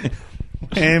worn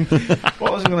it.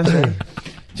 What was I going to say?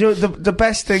 Do you know, the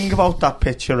best thing about that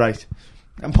picture, right?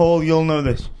 And Paul, you'll know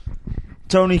this.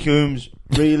 Tony Coombs,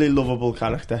 really lovable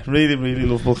character. Really, really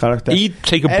lovable character. He'd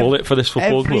take a bullet for this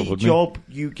football club, wouldn't he? Every job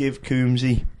you give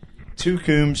Coombsy to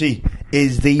Coombsy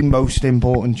is the most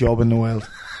important job in the world.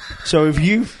 So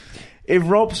if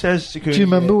Rob says to Coombsy... Do you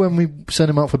remember when we sent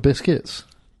him out for biscuits?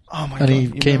 Oh my God. And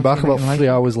he came back about 3 like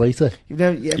hours later. You've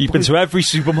been to every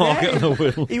supermarket in the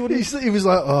world. He was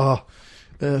like,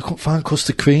 couldn't find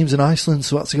custard creams in Iceland,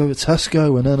 so I had to go to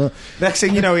Tesco, and then next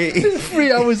thing you know,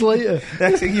 3 hours later,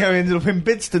 next thing you know, he ended up in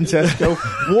Bidston Tesco,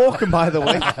 walking, by the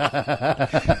way.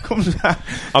 Comes out,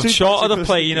 I've chartered a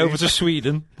plane over to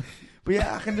Sweden. But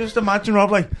yeah, I can just imagine Rob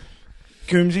like,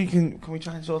 Coombsy, can we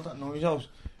try and sort that noise out?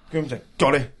 Coombsy,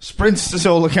 got it. Sprints to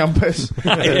Solar Campus,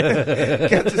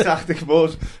 gets his tactics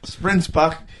board, sprints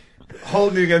back,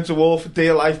 holding it against the wall for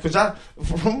dear life, because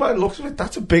from my looks of it,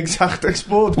 that's a big tactics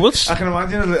board. I can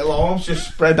imagine his little arms just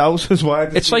spread out as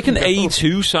wide. It's like an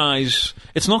A2 size.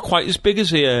 It's not quite as big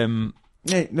as a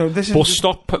bus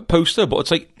stop poster, but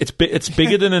it's like it's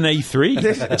bigger than an A3.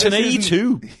 It's an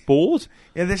A2 board.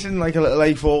 Yeah, this isn't like a little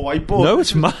A4 whiteboard. No,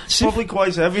 it's massive. Probably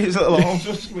quite heavy. His little arms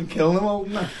just been killing him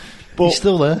holding that. But he's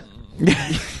still there.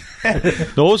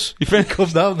 Nose, you think it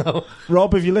comes down now?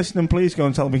 Rob, if you're listening, please go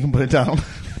and tell him we can put it down.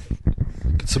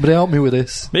 Can somebody help me with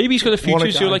this? Maybe he's got a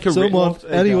future so like a someone,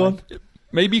 anyone.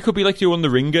 Maybe he could be like you on the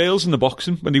Ringales in the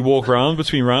boxing when they walk around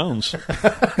between rounds.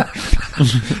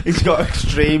 He's got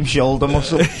extreme shoulder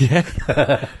muscle. Yeah.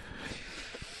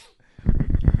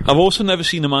 I've also never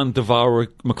seen a man devour a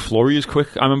McFlurry as quick.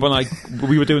 I remember when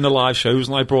we were doing the live shows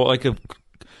and I brought like a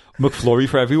McFlurry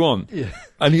for everyone. Yeah.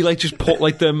 And he like just put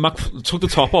like took the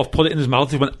top off, put it in his mouth,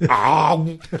 he went,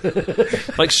 ow!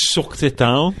 Like sucked it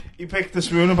down. He picked the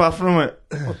spoon up from it.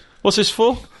 What's this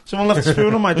for? Someone left a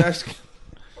spoon on my desk.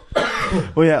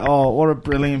 Well, yeah, what a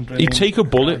brilliant. He'd take a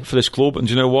bullet for this club, and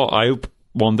do you know what? I hope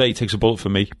one day he takes a bullet for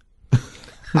me.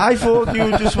 I thought you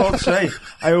were just about to say,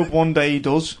 I hope one day he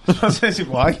does.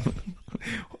 Why?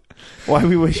 Why are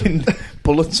we wishing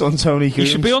bullets on Tony Coombs? He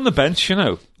should be on the bench, you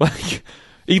know. Like,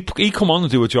 he'd come on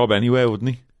and do a job anywhere,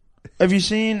 wouldn't he? Have you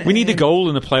seen... We need a goal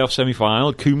in the playoff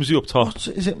semi-final. Coombsy up top.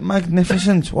 Is it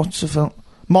Magnificent? What's the film?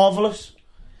 Marvellous?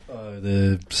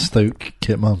 The Stoke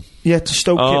kitman. Yeah, to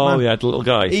Stoke Kitman. Oh, yeah, the little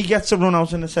guy. He gets a run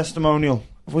out in the testimonial.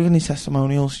 Have we got any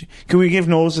testimonials? Can we give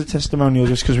Knowles a testimonial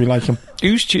just because we like him?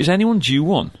 Is anyone due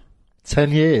one?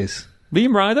 10 years. Liam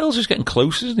Rydell's just getting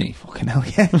close, isn't he? Fucking hell,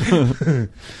 yeah.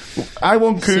 I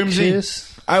want 6 Coombsy.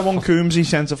 years. I want Coombsy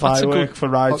sent a firework for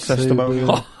Ryde's October.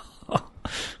 testimonial.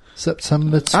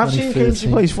 September 2013. I've seen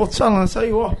Coombsy play futsal, and I'll tell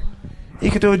you what, he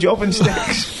could do a job in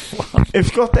sticks. If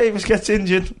Scott Davis gets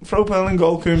injured, throw Pearl and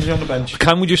goal, Coombsy on the bench.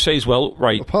 Can we just say as well,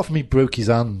 right? Apart from he broke his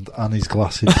hand and his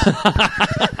glasses.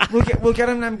 We'll get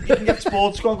him them. He can get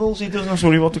sports goggles. He doesn't have to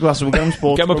worry about the glasses. We'll get him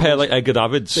sports Get him a goggles. pair like Edgar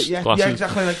David's Yeah, glasses. yeah,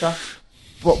 exactly like that.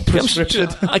 What Get him prescription?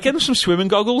 I get him some swimming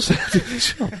goggles.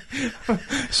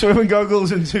 Swimming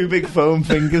goggles and 2 big foam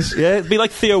fingers. Yeah, it'd be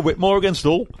like Theo Whitmore against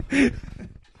Hull.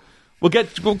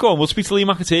 Go on, we'll speak to Lee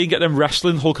McAtee and get them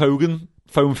wrestling Hulk Hogan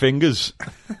foam fingers.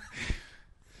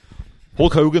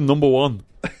 Hulk Hogan, number 1.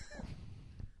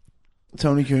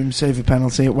 Tony Coombs saved a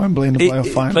penalty at Wembley in the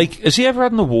playoff final. Like, has he ever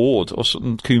had an award or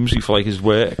something, Coombsy, for like his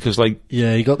work? Because like,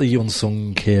 Yeah, he got the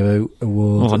Unsung Hero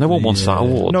Award. oh, no at one the, wants that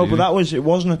award. no, do but you? it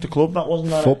wasn't at the club. That wasn't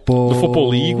that. Football. The Football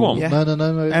League one? Yeah. No.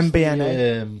 it's MBNA.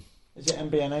 the, Is it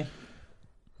MBNA?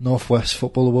 Northwest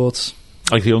Football Awards.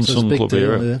 Like the So it's a unsung big club deal,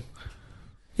 hero. yeah.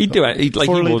 He'd do it. He'd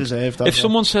Thoroughly would. deserved that If one.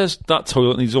 someone says that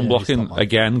toilet needs he's unblocking not mad.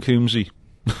 again, Coombsy,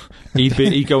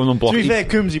 he'd go and unblock To be it. fair,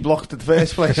 Coombsy blocked at the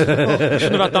first place. Shouldn't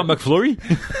have had that McFlurry.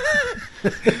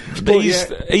 But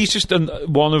he's just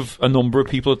one of a number of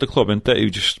people at the club, isn't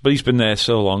he? But he's been there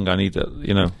so long, and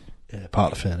Yeah,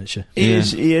 part of the furniture. He Yeah.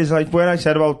 is like where I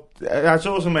said about. I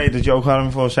also made a joke out of him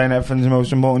before saying everything's the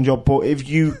most important job. But if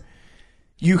you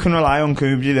can rely on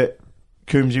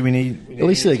Coombsy, we need At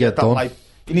least to they get that done. light.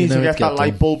 He needs You to know get it'd that get light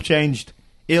done. bulb changed.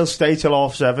 He'll stay till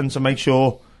 7:30 to make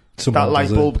sure Someone that light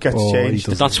does it, bulb gets or he changed.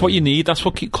 does That's it. what you need. That's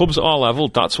what clubs at our level.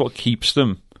 That's what keeps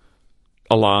them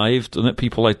alive, doesn't it?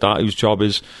 People like that whose job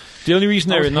is the only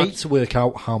reason I they're would in hate that. to work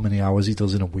out how many hours he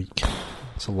does in a week.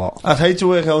 It's a lot. I'd hate to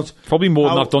work out Probably more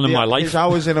than how I've done in my life. His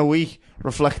hours in a week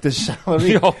reflect his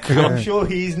salary. Oh, God. I'm sure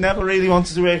he's never really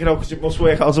wanted to work it out because it must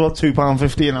work out about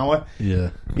 £2.50 an hour.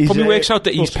 Yeah. Probably works out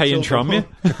that he's plus paying children.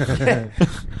 Tranmere.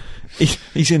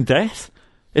 He's in debt.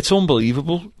 It's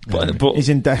unbelievable. But He's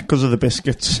in debt because of the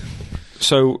biscuits.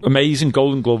 so amazing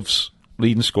Golden Gloves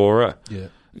leading scorer. Yeah.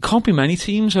 It can't be many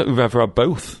teams that have ever had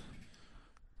both.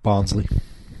 Barnsley.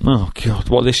 Oh God!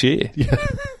 What this year? Yeah.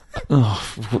 Oh,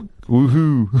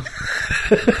 woohoo!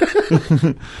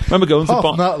 Remember going to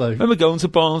Apart from that, though. Remember going to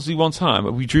Barnsley one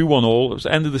time? We drew 1-1. It was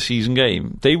the end of the season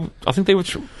game. I think they were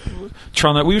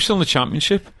trying to. We were still in the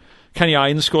championship. Kenny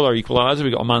Irons scored our equaliser.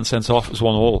 We got a man sent off. It was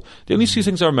 1-1. The only 2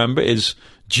 things I remember is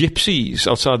gypsies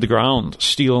outside the ground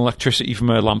stealing electricity from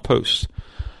a lamppost.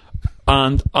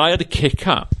 And I had a Kit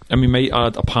Kat, and my mate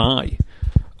had a pie.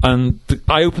 And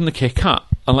I opened the Kit Kat,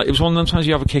 and like it was one of them times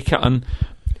you have a Kit Kat, and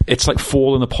it's like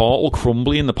falling apart, all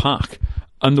crumbly in the pack.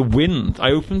 And the wind,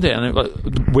 I opened it, and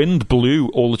the wind blew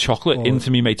all the chocolate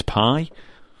into me mate's pie.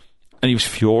 And he was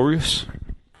furious.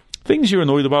 Things you're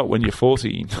annoyed about when you're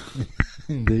 14.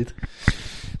 Indeed.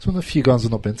 It's one of the few guns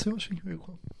I've not been to, actually.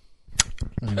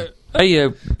 Anyway, Hey,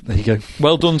 there you go.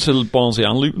 well done to Barnsley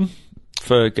and Luton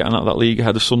for getting out of that league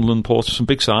ahead of Sunderland, Portsmouth, some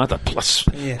big side. That's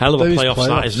hell of a Those playoffs,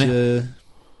 that, isn't it? yeah.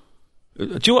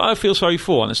 Do you know what I feel sorry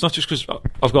for? And it's not just because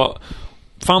I've got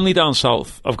family down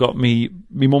south. I've got me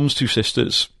mum's 2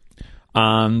 sisters,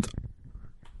 and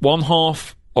one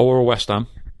half are West Ham,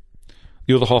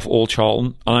 the other half all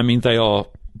Charlton. And I mean, they are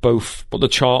both, but the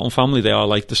Charlton family, they are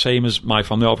like the same as my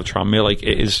family are for Tranmere. Like,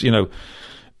 it is,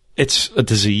 it's a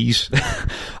disease.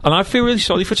 And I feel really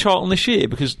sorry for Charlton this year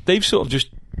because they've sort of just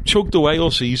chugged away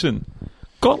all season,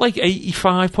 got like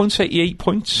 85 points, 88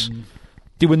 points.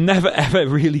 They were never ever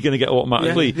really going to get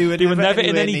automatically. Yeah, they were never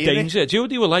in anywhere any near danger. Do you know what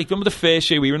they were like? Remember the first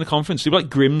year we were in the conference? They were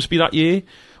like Grimsby that year,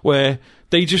 where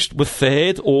they just were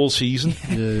third all season.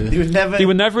 They were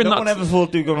never in no that. one ever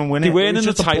thought they were going to win it. They weren't It was in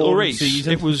the just a title boring race.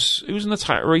 season. It was in the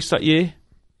title race that year,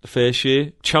 the first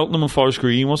year. Cheltenham and Forest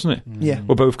Green, wasn't it? Yeah.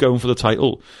 Were both going for the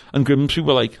title, and Grimsby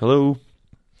were like, "Hello."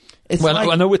 It's Well, like,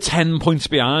 I know we're 10 points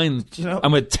behind, Do you know-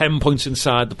 and we're 10 points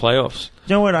inside the playoffs.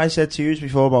 Do you know what I said to you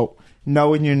before about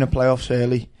knowing you're in the playoffs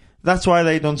early That's why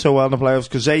they done so well in the playoffs,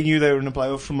 because they knew they were in the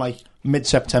playoffs from like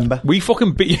mid-September. We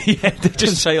fucking beat. Yeah, they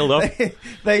just sailed up.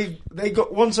 they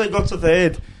got once they got to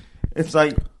third, it's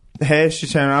like Hirsch, you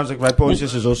turn around, it's like, right, boys,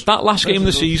 this is us. That last game of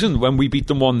the season when we beat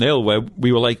them 1-0, where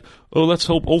we were like, oh, let's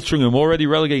hope Altrincham, already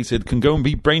relegated, can go and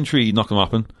beat Braintree. Not going to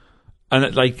happen.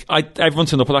 And everyone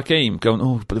turned up at that game going,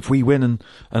 oh, but if we win and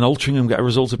Altrincham get a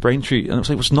result at Braintree, and it was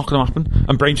like, it's not going to happen.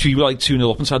 And Braintree were like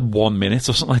 2-0 up and had 1 minute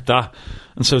or something like that,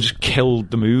 and so just killed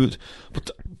the mood.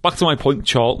 But back to my point,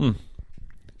 Charlton,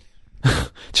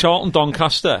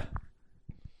 Doncaster,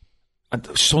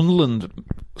 and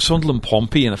Sunderland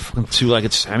Pompey in a fucking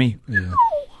 2-legged semi. Yeah.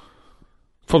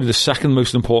 Probably the second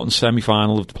most important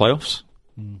semi-final of the playoffs.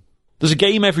 There's a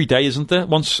game every day, isn't there?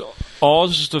 Once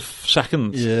ours is the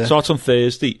second, starts on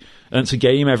Thursday, and it's a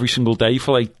game every single day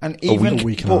for like a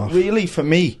week and a half. Really, for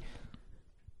me,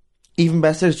 even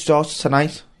better, it starts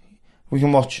tonight. We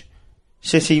can watch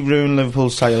City ruin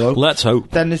Liverpool's title. Let's hope.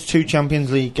 Then there's 2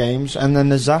 Champions League games, and then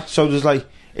there's that. So there's like,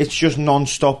 it's just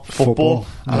non-stop football.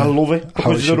 And I love it,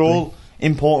 because they're all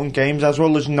important games as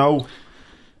well. There's no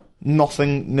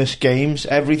nothingness games.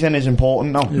 Everything is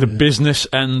important now. The business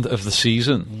end of the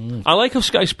season. I like how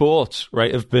Sky Sports,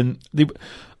 right, I've been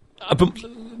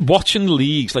watching the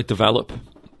leagues like develop,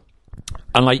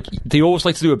 and like they always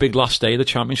like to do a big last day of the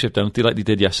championship, don't they, like they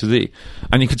did yesterday,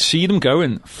 and you could see them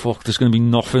going, fuck, there's going to be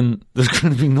nothing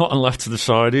left to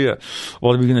decide here.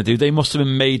 What are we going to do? They must have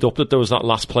been made up that there was that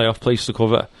last playoff place to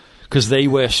cover, because they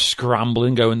were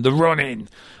scrambling, going, the run-in,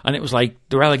 and it was like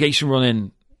the relegation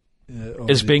run-in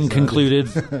has been concluded.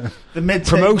 The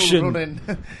promotion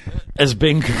has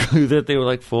been concluded. They were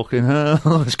like, fucking hell,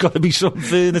 there's got to be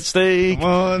something at stake. Come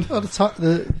on. Oh,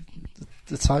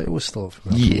 the title was still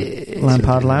for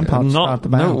Lampard.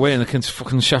 No way. And the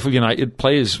fucking Sheffield United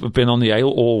players have been on the ale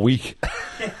all week.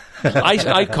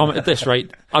 I commented this, right?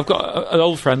 I've got an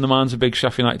old friend of mine's a big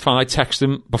Sheffield United fan. I texted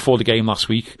him before the game last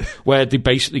week, where they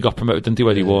basically got promoted and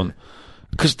where they won.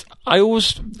 Because there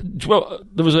was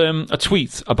a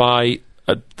tweet by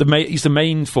he's the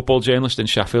main football journalist in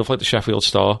Sheffield, like the Sheffield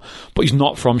Star, but he's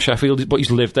not from Sheffield, but he's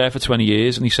lived there for 20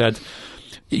 years, and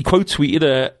he quote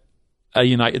tweeted a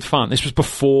United fan. This was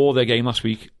before their game last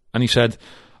week, and he said,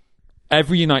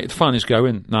 every United fan is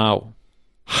going, now,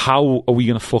 how are we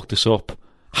going to fuck this up?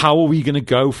 How are we going to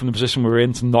go from the position we're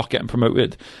in to not getting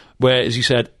promoted? Whereas he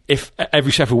said, if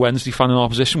every Sheffield Wednesday fan in our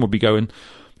position would be going,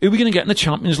 who are we going to get in the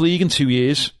Champions League in 2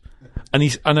 years? And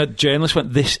a journalist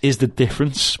went, this is the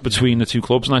difference between the two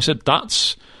clubs. And I said,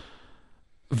 that's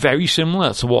very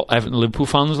similar to what Everton and Liverpool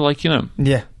fans are like, you know.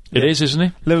 Yeah. It is, isn't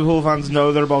it? Liverpool fans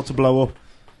know they're about to blow up.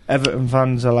 Everton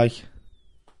fans are like...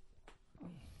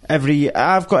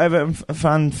 I've got Everton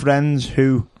fan friends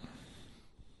who...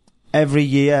 Every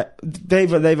year...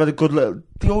 They've had a good little...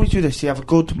 They always do this. They have a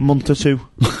good month or two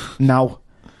now.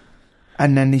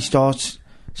 And then they start...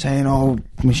 saying, oh,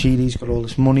 Machidi's got all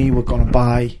this money, we're going to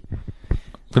buy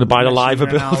the Liver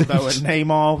buildings. And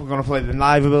Neymar, we're going to play the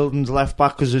Liver buildings left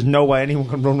back, because there's no way anyone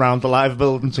can run around the Liver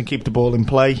buildings and keep the ball in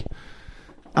play.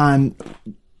 And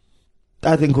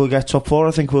I think we'll get top 4.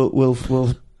 I think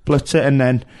we'll blitz it, and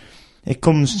then it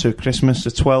comes to Christmas the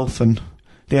 12th, and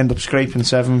they end up scraping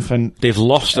 7th, and they've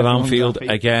lost at Anfield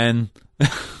again.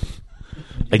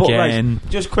 But, right,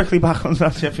 just quickly back on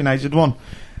that Sheffield United one.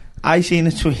 I seen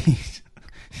a tweet.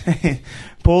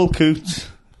 Paul Coots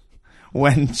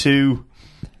went to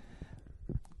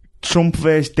Trump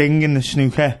vs Ding in the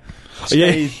snooker.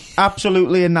 Stayed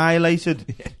absolutely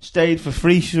annihilated. Stayed for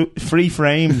free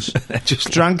frames.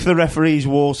 Just drank the referee's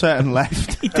water and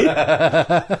left. He did.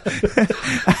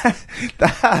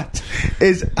 That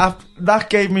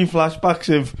gave me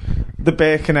flashbacks of the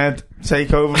Birkenhead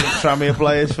takeover of Tranmere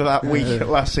players for that week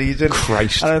last season.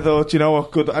 Christ. And I thought, you know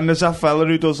what, good. And there's that fella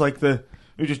who does like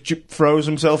who just throws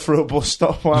himself through a bus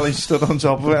stop while he stood on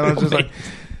top of it. And I was just like,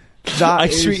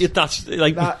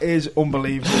 that is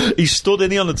unbelievable. He stood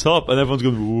in on the top, and everyone's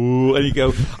going, whoa,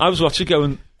 and I was watching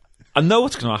going, I know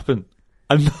what's going to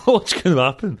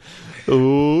happen.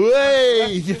 Oh,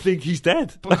 hey, you think he's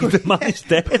dead? The man is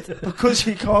dead. Because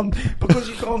you can't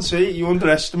see it, you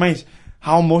underestimate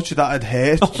how much that had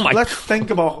hurt. Let's think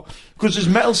about, because there's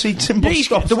metal seats in bus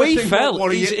stops. The way he fell,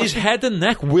 his head and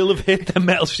neck will have hit the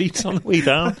metal seats on the way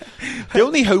down. The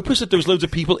only hope is that there was loads of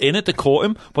people in it that caught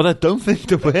him, but I don't think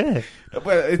there were.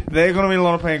 Well, they're going to be in a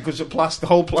lot of pain because the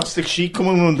whole plastic sheet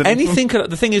coming underneath.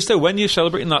 The thing is, though, when you're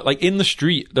celebrating that, like in the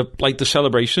street, the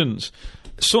celebrations,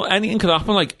 so anything could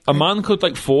happen. Like a man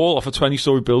could fall off a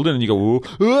 20-story building, and you go,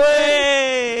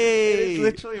 "Hey!" It's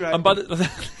literally right. And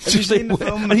have you seen the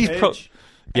film The Purge?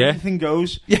 Yeah. Anything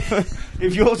goes.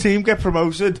 If your team get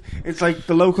promoted, it's like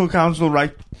the local council,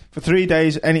 right? For 3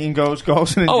 days, anything goes. Go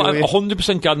out and enjoy I'm it.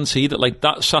 100% guarantee that, like,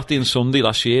 that Saturday and Sunday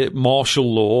last year,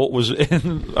 martial law was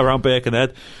in around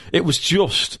Birkenhead. It was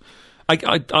just...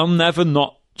 I'll never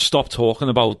not stop talking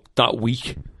about that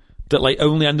week that, like,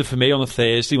 only ended for me on a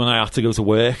Thursday when I had to go to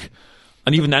work.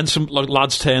 And even then, some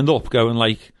lads turned up going,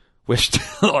 like, we're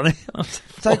still on it.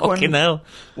 It's like Fucking hell.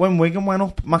 When Wigan went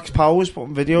up, Max Power was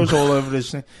putting videos all over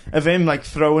his thing of him, like,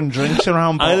 throwing drinks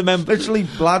around. I remember... Literally,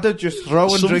 bladder just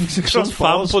throwing drinks across Some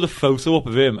fan balls. put a photo up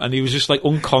of him and he was just, like,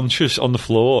 unconscious on the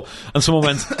floor. And someone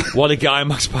went, what a guy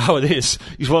Max Power is.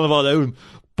 He's one of our own.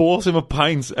 Bought him a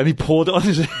pint and he poured it on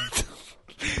his head.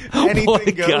 What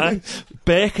a guy. Goes.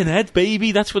 Birkenhead,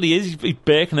 baby. That's what he is. He's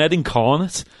Birkenhead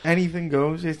incarnate. Anything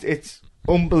goes. It's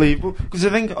unbelievable. Because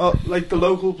I think, like, the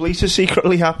local police are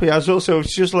secretly happy as well. So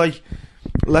it's just like,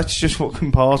 let's just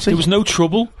fucking party. There was no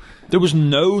trouble. There was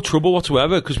no trouble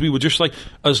whatsoever because we were just like,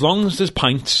 as long as there's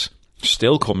pints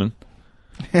still coming.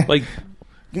 Like,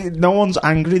 no one's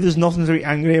angry. There's nothing to be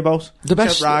angry about. The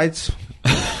best- Except rides.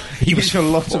 he was a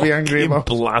lot to be angry fucking about.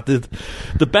 Bladdered.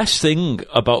 The best thing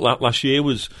about that last year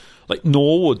was, like,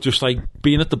 Norwood just, like,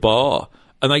 being at the bar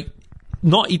and, like,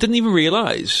 he didn't even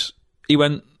realise. He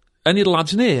went, any of the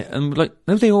lads in here? And we're like,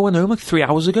 no, they all went home like 3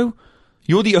 hours ago.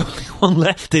 You're the only one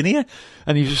left in here.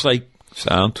 And he was just like,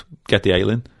 sound, get the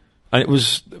ale in. And it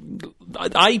was,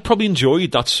 I probably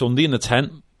enjoyed that Sunday in the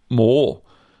tent more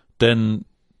than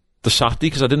the Saturday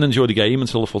because I didn't enjoy the game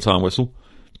until the full-time whistle.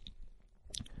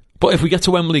 But if we get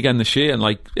to Wembley again this year, and,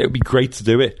 like, it would be great to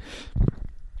do it,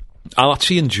 I'll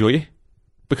actually enjoy it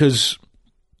because,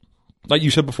 like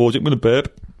you said before, I'm going to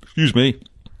burp. Excuse me.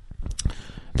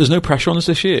 There's no pressure on us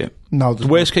this year. No, the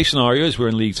worst case scenario is we're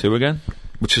in League 2 again,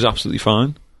 which is absolutely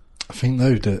fine. I think,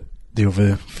 though, that the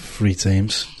other 3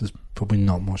 teams, there's probably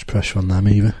not much pressure on them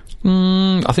either.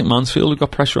 I think Mansfield have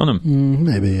got pressure on them.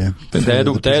 Maybe, yeah. They're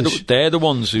the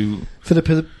ones who... For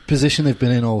the position they've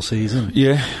been in all season.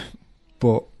 Yeah.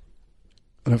 But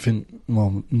I don't think...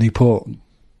 Well, Newport...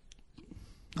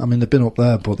 I mean, they've been up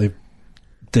there, but they've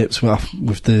dipped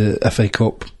with the FA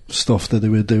Cup stuff that they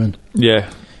were doing.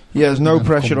 Yeah. Yeah, there's no And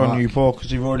pressure come on back. Newport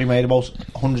because they've already made about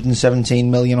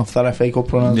 117 million off that FA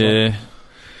Cup run. Yeah.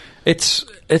 It's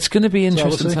going to be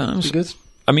interesting times. Be good.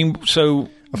 I mean, so...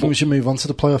 I think we should move on to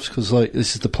the playoffs because, like,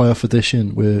 this is the playoff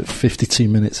edition. We're 52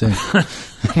 minutes in.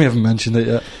 We haven't mentioned it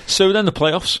yet. So then the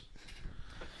playoffs.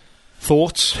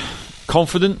 Thoughts?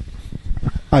 Confident?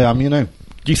 I am, you know.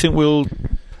 Do you think we'll...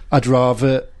 I'd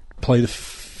rather play the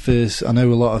first... I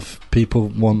know a lot of people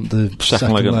want the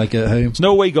second leg at home. There's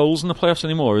no away goals in the playoffs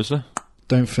anymore, is there?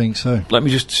 Don't think so. Let me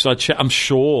just check. I'm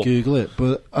sure. Google it.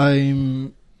 But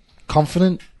I'm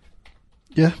confident.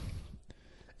 Yeah.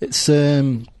 It's...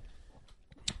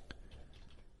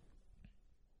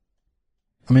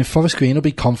 I mean, Forest Green will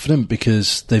be confident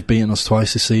because they've beaten us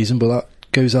twice this season, but that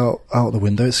goes out the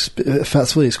window.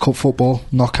 Effectively, it's cup football,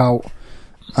 knockout,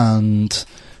 and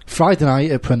Friday night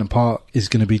at Prenton Park is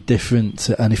going to be different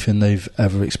to anything they've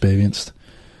ever experienced.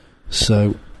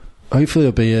 So, hopefully,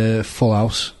 it'll be a full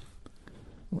house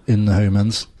in the home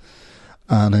ends,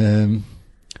 and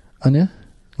yeah,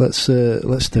 let's do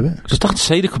it. Does that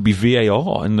say there could be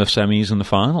VAR in the semis and the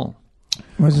final?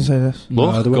 Why does it say this?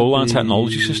 Look, No, goal line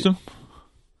technology system.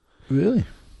 Really?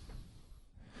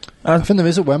 I think there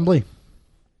is at Wembley.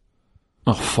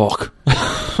 Oh, fuck.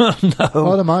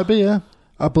 Oh, there might be, yeah.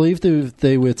 I believe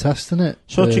they were testing it.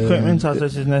 Such equipment as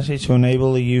this is necessary to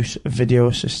enable the use of video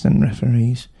assistant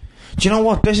referees. Do you know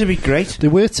what? This would be great. They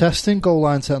were testing goal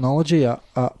line technology at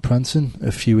Prenton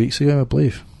a few weeks ago, I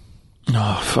believe.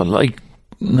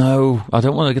 No, I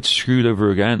don't want to get screwed over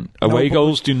again. Away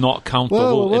goals do not count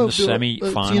double in the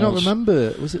semi-finals. Do you not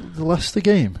remember? Was it the Leicester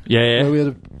game? Yeah. Where we had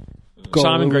a goal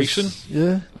Simon that was- Grayson?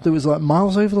 Yeah, there was like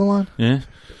miles over the line. Yeah.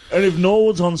 And if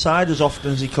Norwood's onside as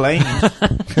often as he claims,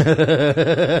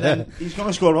 then he's going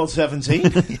to score about 17.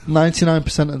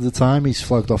 99% of the time he's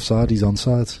flagged offside, he's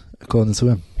onside, according to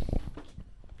him.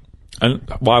 And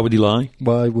why would he lie?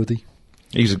 Why would he?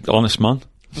 He's an honest man.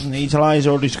 Doesn't need to lie, he's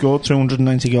already scored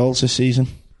 290 goals this season.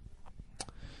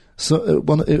 So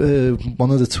one of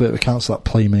the Twitter accounts, that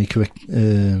Playmaker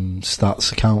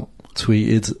stats account,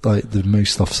 tweeted like the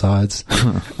most offsides,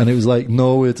 and it was like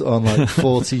Norwood on like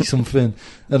 40 something,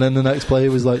 and then the next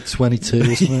player was like 22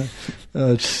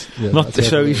 or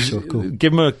something.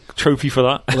 Give him a trophy for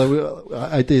that. Although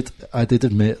I did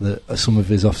admit that some of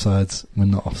his offsides were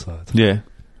not offside. Yeah,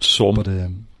 some. But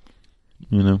you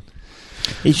know,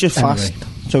 he's just Anyway. fast,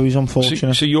 so he's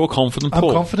unfortunate. So you're confident, I'm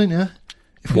Paul? confident, yeah.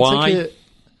 If we Why? take it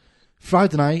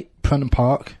Friday night, Prenton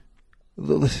Park,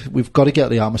 We've got to get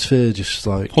the atmosphere just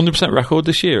like 100% record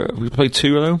this year. We played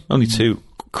 2 of them, only 2.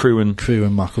 Crew and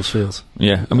Macclesfield.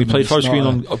 Yeah, and we played Forest Green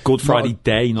on a Good Friday not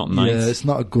day, not night. Yeah, it's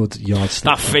not a good yardstick.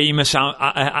 That famous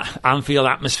Anfield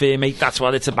atmosphere, mate. That's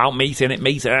what it's about, mate. Innit,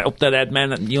 mate? Up the head,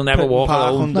 man. And you'll never walk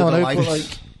alone. No, but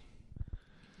like,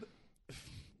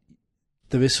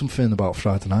 there is something about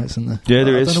Friday nights, isn't there? Yeah,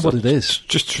 there is. I don't know what it is. It's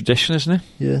just tradition, isn't it?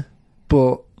 Yeah,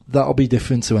 but that'll be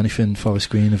different to anything Forest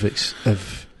Green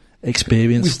have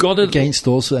experienced. We've got against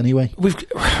us anyway.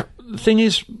 The thing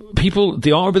is, people,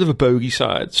 they are a bit of a bogey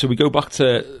side. So we go back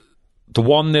to the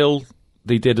 1-0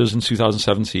 they did us in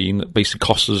 2017 that basically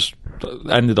cost us,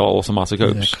 ended our automatic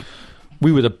hopes. Yeah.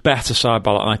 We were the better side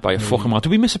by that night by a fucking mile. Did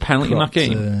we miss a penalty in that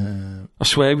game? I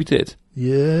swear we did.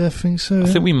 Yeah, I think so. I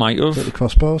think we might have. Hit the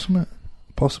crossbar or something?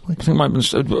 Possibly. I think it might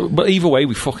have been. But either way,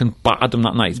 we fucking battered them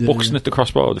that night. Yeah. Buxton at the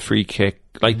crossbar with the free kick.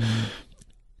 Like,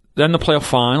 then the playoff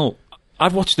final.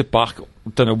 I've watched it back,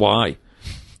 don't know why.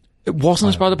 It wasn't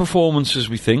as bad a performance as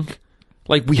we think.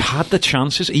 Like, we had the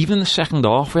chances. Even in the second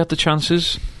half, we had the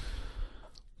chances.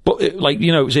 But, it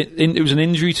was an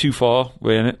injury too far,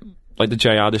 wasn't it? Like the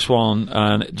Jay Addis one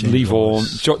and Lee Vaughan.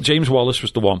 James Wallace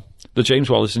was the one. The James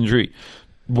Wallace injury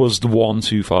was the one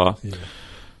too far. Yeah.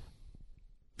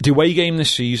 The away game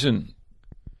this season,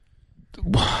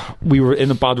 we were in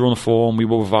a bad run of form. We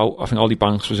were without, I think Ollie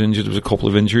Banks was injured. There was a couple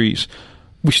of injuries.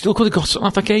 We still could have got something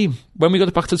out that game. When we got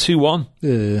it back to 2-1,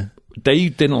 yeah, they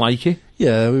didn't like it.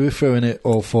 Yeah, we were throwing it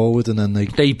all forward and then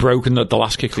they broke in the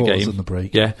last kick of the game. In the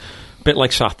break. Yeah, a bit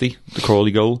like Saturday, the Crawley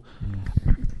goal.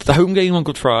 The home game on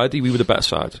Good Friday, we were the better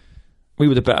side.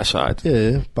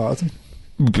 Yeah, battered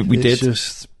them. We did. It's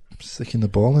just sticking the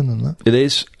ball in and that. It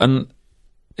is, and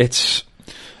it's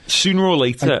sooner or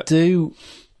later. I do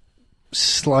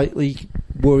slightly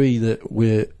worry that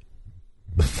we're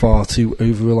far too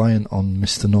over-reliant on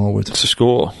Mr. Norwood to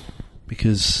score,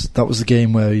 because that was the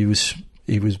game where he was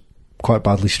quite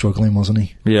badly struggling, wasn't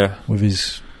he? Yeah, with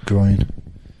his groin.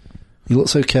 He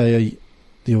looks okay.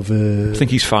 I think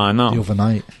he's fine now. The other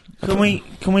night. Can we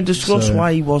discuss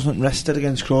why he wasn't rested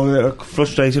against Crawley? It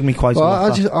frustrated me quite a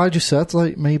lot. I just said,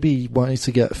 like, maybe he wanted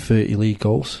to get 30 league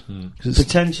goals.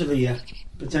 Potentially, yeah.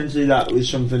 Potentially that was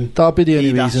something. That'd be the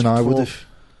only reason I would have.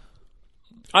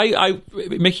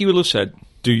 Mickey will have said,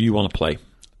 "Do you want to play?"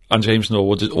 And James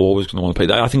Norwood is always going to want to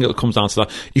play. I think it comes down to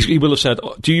that. He will have said,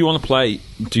 "Do you want to play?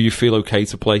 Do you feel okay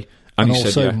to play?" And he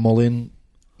also said, "Yeah." Mullin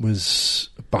was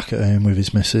back at home with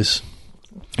his missus.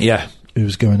 Yeah, who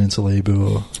was going into labour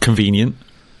or convenient.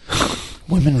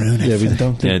 Women ruin everything,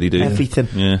 don't they? Yeah, they do. Everything.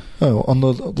 Yeah. Oh, on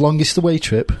the longest away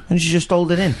trip, and she just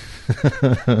hold it in.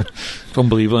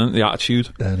 Unbelievable, isn't it? The attitude.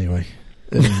 Anyway.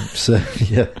 So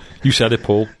yeah, you said it,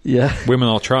 Paul. Yeah, women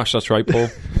are trash. That's right, Paul.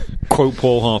 Quote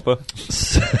Paul Harper.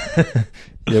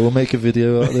 Yeah, we'll make a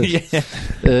video out of this.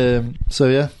 Yeah. So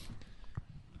yeah,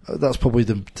 that's probably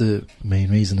the main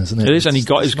reason, isn't it? It is, and he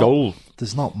got his goal.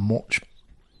 There's not much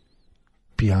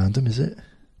behind him, is it?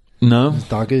 No.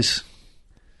 Daggers,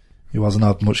 who hasn't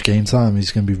had much game time,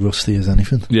 he's going to be rusty as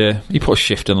anything. Yeah, he put a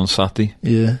shift in on Saturday.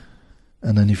 Yeah,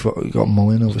 and then you've got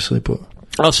Mullin, obviously, but.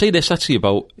 I'll say this actually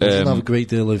about... He doesn't have a great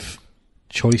deal of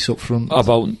choice up front.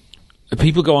 About...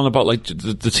 People go on about like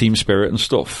the team spirit and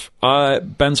stuff.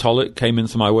 Ben Tollett came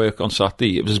into my work on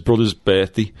Saturday. It was his brother's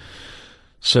birthday.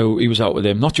 So he was out with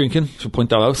him. Not drinking, to point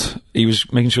that out. He was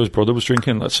making sure his brother was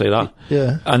drinking, let's say that.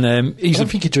 Yeah. And I don't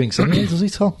think he drinks anyway, does he,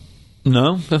 Tom?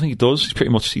 No, I don't think he does. He's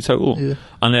pretty much teetotal. Yeah.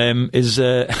 And he's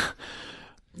a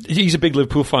big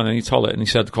Liverpool fan, and he told it, and he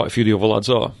said quite a few of the other lads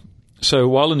are. So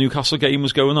while the Newcastle game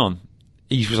was going on,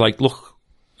 he was like, look,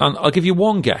 and I'll give you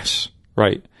one guess,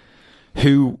 right?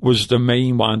 Who was the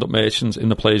main wind-up merchant in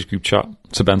the players' group chat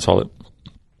to Ben Tollett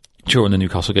during the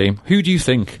Newcastle game? Who do you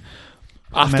think,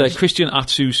 after Christian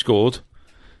Atsu scored,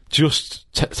 just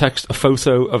text a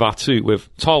photo of Atsu with,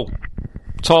 Toll,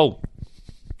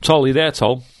 you there,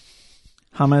 Toll?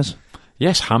 James.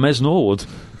 Yes, James Norwood.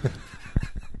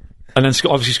 And then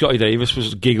obviously Scotty Davis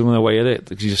was giggling away at it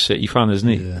because he's a City fan, isn't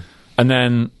he? Yeah. And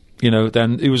then,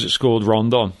 then who was it scored?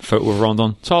 Rondon. Photo of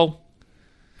Rondon. Toll.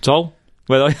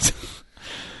 Where are you?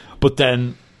 But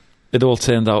then it all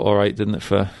turned out all right, didn't it,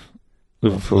 for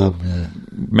Liverpool? Yeah.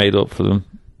 Made up for them.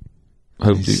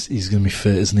 He's going to be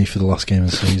fit, isn't he, for the last game of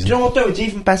the season? Do you know what, though? It's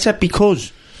even better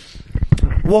because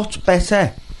what's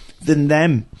better than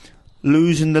them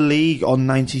losing the league on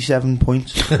 97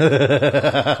 points?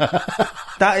 That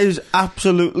is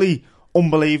absolutely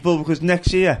unbelievable, because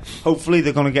next year, hopefully,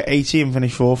 they're going to get 80 and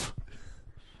finish fourth.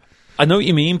 I know what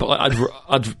you mean, but I'd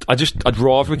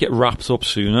rather get wrapped up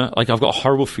sooner. Like, I've got a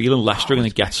horrible feeling Leicester are going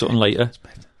to get something later.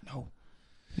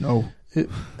 No.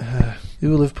 Who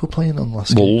were Liverpool playing on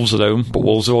last game? Wolves at home, but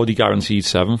Wolves are already guaranteed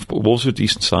 7th. But Wolves are a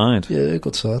decent side. Yeah,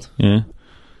 good side. Yeah.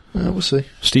 We'll see.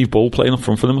 Steve Bull playing up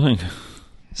front for them, I think.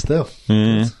 Still.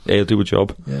 Yeah, he'll do a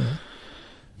job. Yeah.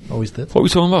 Always did. What are we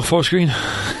talking about? Forest Green.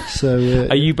 So,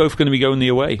 are you both going to be going the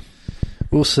away?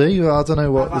 We'll see. I don't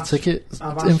know what the ticket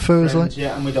info is like.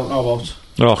 Yeah, and we don't know about.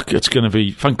 Oh, it's going to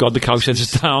be... Thank God the couch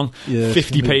is down. Yeah,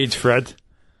 50-page thread.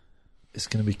 It's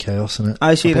going to be chaos, isn't it?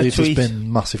 I seen a tweet. There's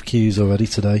been massive queues already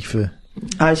today for...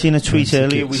 I seen a tweet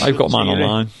earlier. I've got mine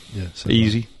online. Yeah, so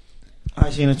easy. I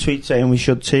seen a tweet saying we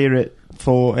should tier it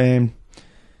for...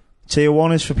 Tier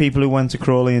 1 is for people who went to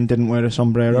Crawley and didn't wear a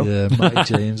sombrero. Yeah, Mike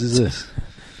James is this.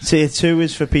 Tier 2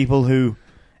 is for people who...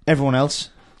 Everyone else.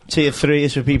 Tier 3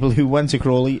 is for people who went to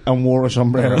Crawley and wore a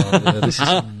sombrero.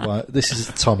 This is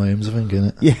Tom Holmes, I think, isn't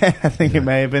it? Yeah, I think it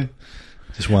may have been.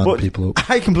 Just winding people up.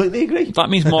 I completely agree. That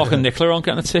means Mark and Nicola aren't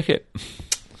getting a ticket.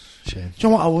 Shame. Do you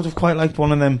know what? I would have quite liked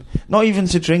one of them, not even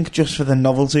to drink, just for the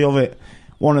novelty of it.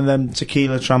 One of them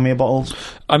tequila Tranmere bottles.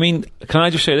 I mean, can I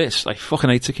just say this? I fucking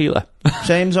hate tequila.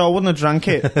 Same, so I wouldn't have drank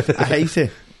it. I hate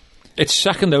it. It's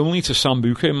second only to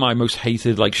Sambuca in my most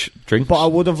hated drinks. But I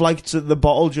would have liked the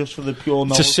bottle just for the pure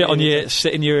novelty. To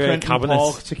sit in your Clinton cabinet.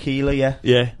 Park tequila, yeah.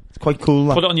 Yeah. It's quite cool.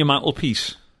 That. Put it on your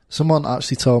mantelpiece. Someone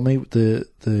actually told me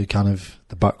the kind of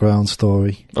the background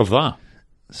story of that.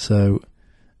 So,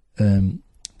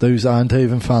 those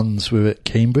Eindhoven fans were at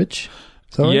Cambridge.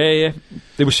 Sorry? Yeah.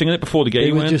 They were singing it before the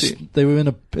game. They were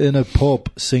in a pub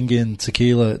singing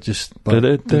tequila, just like,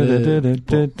 and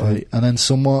then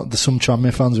some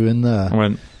Tranmere fans were in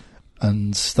there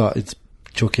and started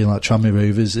chucking like Tranmere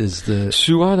Rovers is the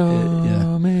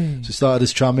yeah. So started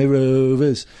as Tranmere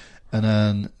Rovers, and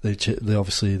then they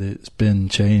obviously it's been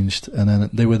changed, and then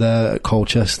they were there at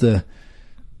Colchester.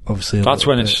 Obviously, that's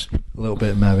when it's a little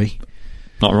bit merry.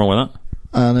 Nothing wrong with that.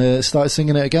 And started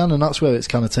singing it again, and that's where it's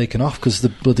kind of taken off because the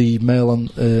bloody Mail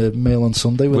on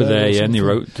Sunday were there. Yeah, and he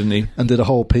wrote, didn't he? And did a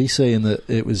whole piece saying that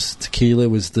it was tequila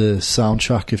was the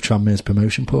soundtrack of Tranmere's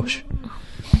promotion push.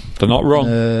 They're not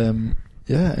wrong.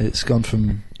 Yeah, it's gone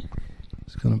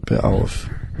a bit out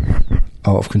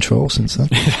of control since then.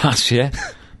 That's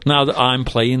Now that I'm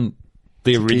playing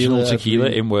the original tequila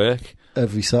in work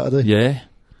every Saturday. Yeah,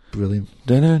 brilliant.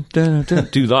 Do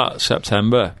that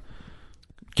September.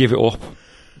 Give it up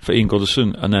for Ian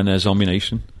Goodison, and then there's Zombie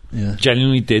Nation. Yeah.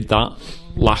 Genuinely did that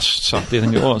last Saturday, I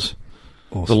think it was.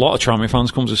 Awesome. There's a lot of Tranmere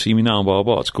fans come to see me now in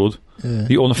Barbar. It's good. Yeah.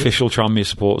 The unofficial Tranmere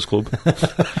Supporters Club.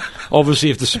 Obviously,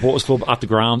 if the Supporters Club at the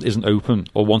ground isn't open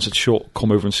or once it's shut,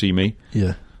 come over and see me.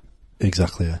 Yeah,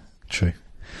 exactly. Yeah, true.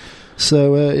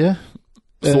 So, yeah.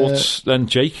 Thoughts then,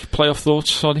 Jake? Playoff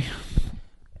thoughts, sorry.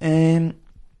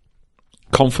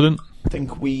 Confident? I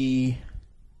think we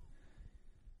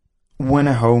win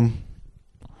at home.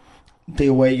 The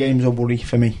away game's a worry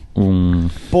for me.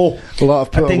 But a lot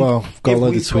of people got a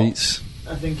load of tweets.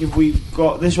 I think if we've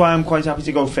got this, is why I'm quite happy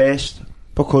to go first,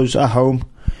 because at home.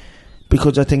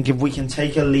 Because I think if we can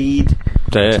take a lead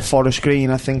to Forest Green,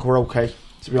 I think we're okay.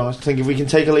 To be honest, I think if we can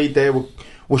take a lead there,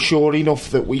 we're sure enough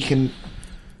that we can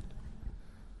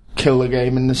kill the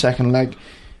game in the second leg.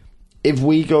 If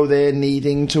we go there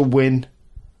needing to win,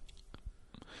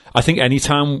 I think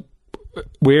anytime.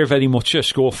 We're very much a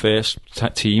score first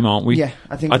team, aren't we? Yeah,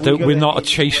 I think we're not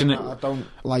chasing it. I don't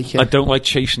like it. I don't like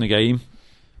chasing the game.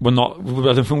 We're not.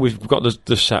 I don't think we've got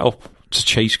the setup to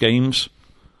chase games.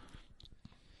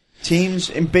 Teams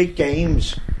in big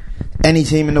games, any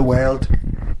team in the world,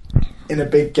 in a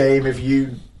big game, if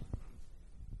you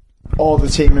are the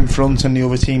team in front and the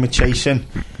other team are chasing,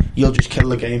 you'll just kill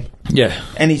the game. Yeah.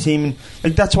 Any team,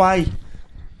 like that's why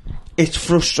it's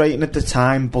frustrating at the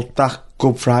time, but that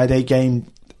Good Friday game,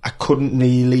 I couldn't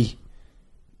really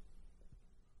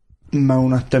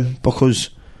moan at them, because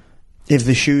if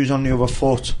the shoe's on the other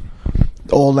foot,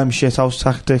 all them shithouse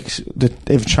tactics that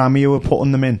if Tranmere were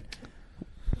putting them in,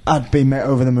 I'd be met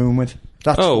over the moon with.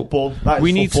 That's football.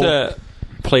 We need to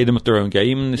play them at their own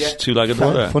game in this two-legged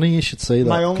order. Funny you should say that.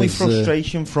 My only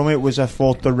frustration from it was I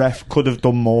thought the ref could have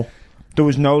done more. There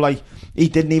was no, he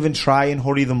didn't even try and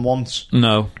hurry them once.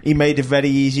 No. He made it very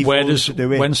easy for them to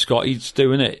do it. When Scotty's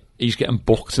doing it, he's getting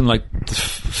booked in the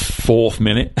 4th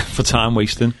minute for time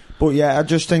wasting. But yeah, I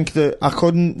just think that I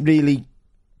couldn't really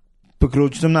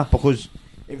begrudge them that, because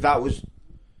if that was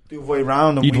the other way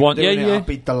round and I'd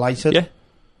be delighted. Yeah.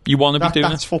 You want to be doing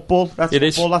that's football. That's it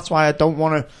football. That's why I don't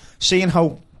want to, seeing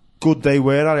how good they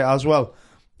were at it as well,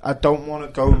 I don't want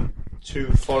to go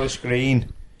to Forest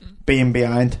Green being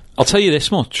behind. I'll tell you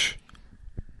this much.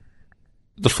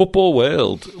 The football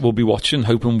world will be watching,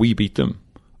 hoping we beat them.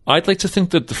 I'd like to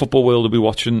think that the football world will be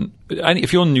watching, and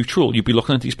if you're neutral, you'd be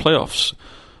looking at these playoffs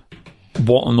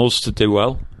wanting us to do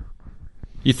well.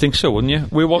 You'd think so, wouldn't you?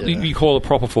 We're what Yeah. you call a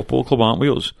proper football club, aren't we,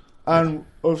 us? And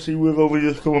obviously we've only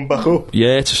just coming back up.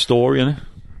 Yeah, it's a story, innit?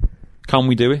 Can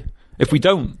we do it? If we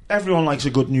don't, Everyone likes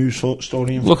a good news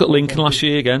story. look at Lincoln last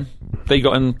year again. They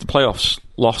got in the playoffs,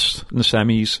 lost in the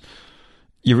semis.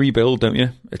 You rebuild, don't you?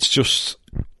 It's just...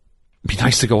 It'd be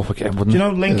nice to go up again, wouldn't Do you it?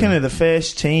 know Lincoln are the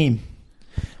first team,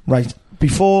 right,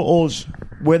 before us,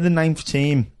 we're the 9th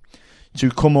team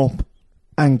to come up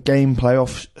and gain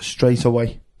playoffs straight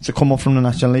away. To come up from the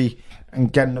National League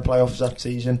and get in the playoffs that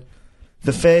season.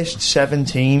 The first 7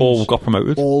 teams All got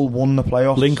promoted. all won the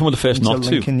playoffs. Lincoln were the first until not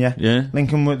to. Lincoln, yeah.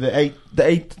 Lincoln were the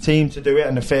eighth team to do it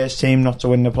and the first team not to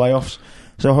win the playoffs.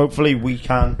 So hopefully we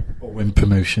can. Or win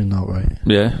promotion outright.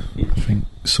 Yeah. I think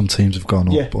some teams have gone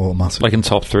up automatically. Like in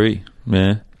top 3.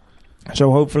 Yeah.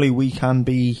 So hopefully we can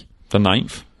be The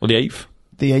 9th or the 8th.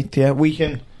 the 8th. Yeah, we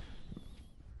can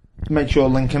make sure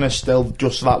Lincoln is still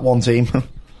just that one team.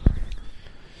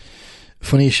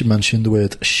 Funny you should mention the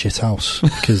word shithouse,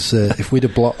 because if we'd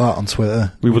have blocked that on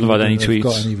Twitter, We wouldn't have had any wouldn't tweets.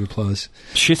 got any replies.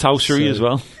 Shithousery So- as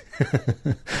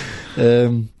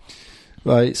well.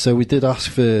 Right, so we did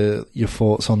ask for your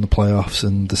thoughts on the playoffs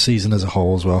and the season as a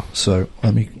whole as well. So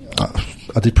I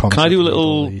did promise. Can I do a to read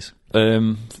all little... these.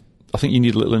 I think you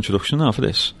need a little introduction now for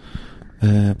this.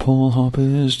 Paul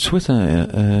Harper's Twitter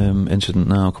incident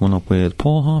now coming up with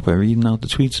Paul Harper reading out the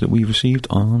tweets that we've received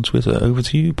on Twitter. Over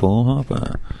to you, Paul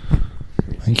Harper.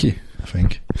 Thank you. I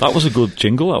think. That was a good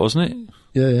jingle, that wasn't it?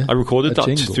 Yeah. I recorded A that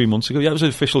jingle? 3 months ago. Yeah, it was an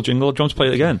official jingle. Do you want to play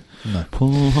it again? No.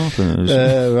 Paul Harper's...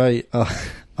 Right.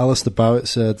 Alistair Barrett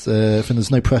said, I think there's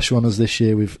no pressure on us this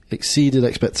year. We've exceeded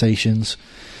expectations.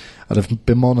 I'd have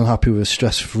been more than happy with a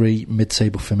stress-free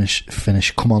mid-table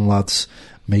finish. Come on, lads.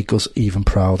 Make us even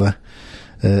prouder.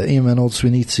 Ian Reynolds,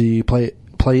 we need to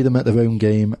play them at their own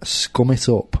game. Scum it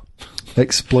up.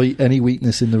 Exploit any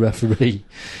weakness in the referee.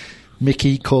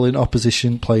 Mickey calling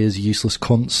opposition players useless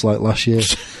cunts like last year.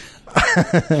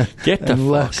 Get the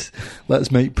fuck.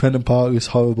 Let's make Brendan Parker as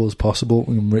horrible as possible.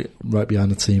 We're right behind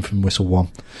the team from Whistle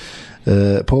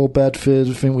 1. Paul Bedford,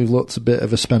 I think we've looked a bit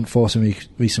of a spent force in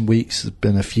recent weeks. There's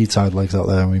been a few tired legs out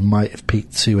there and we might have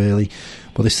peaked too early,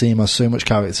 but this team has so much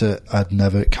character I'd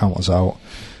never count us out.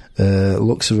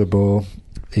 Luxembourg,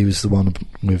 he was the one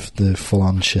with the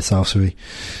full-on shithousery.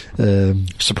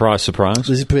 Surprise, surprise.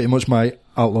 This is pretty much my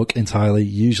outlook entirely.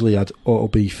 Usually I'd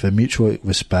ought to be for mutual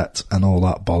respect and all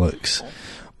that bollocks,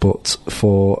 but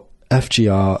for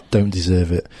FGR, don't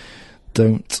deserve it.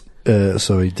 Do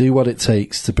what it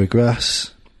takes to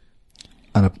progress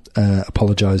and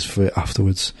apologise for it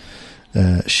afterwards.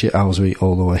 Shithousery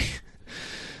all the way.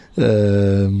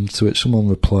 To which someone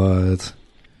replied,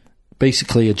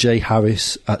 basically a Jay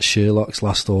Harris at Sherlock's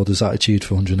Last Orders attitude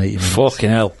for 180 minutes. Fucking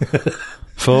hell.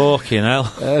 Fucking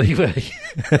hell. Anyway,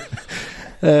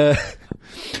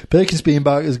 Perkins being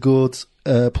back is good,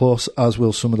 plus as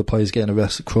will some of the players getting a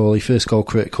rest at Crawley. First goal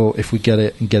critical. If we get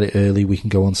it and get it early, we can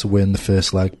go on to win the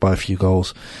first leg by a few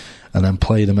goals and then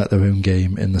play them at their own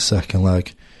game in the second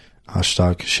leg.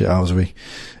 Hashtag shithousery.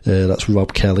 That's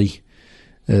Rob Kelly.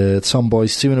 Tom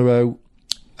Boyce 2 in a row,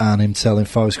 and him telling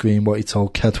Forest Green what he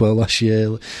told Kedwell last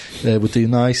year would do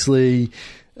nicely.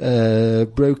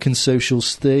 Broken social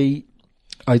stay.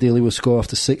 Ideally, we'll score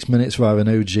after 6 minutes rather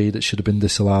than OG that should have been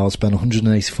disallowed. Spend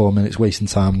 184 minutes wasting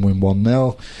time and win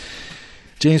 1-0.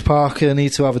 James Parker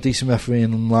needs to have a decent referee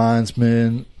and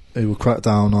linesman who will crack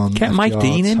down on Get Mike FPR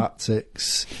Dean in.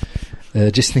 tactics.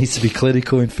 Just needs to be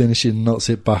clinical in finishing and not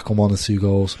sit back on 1 or 2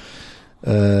 goals.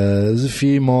 There's a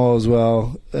few more as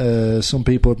well. Some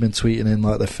people have been tweeting in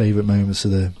like their favourite moments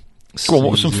of the Go on,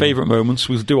 what were some season. favourite moments?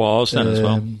 We'll do ours then as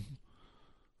well.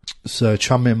 So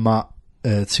Tranmere Matt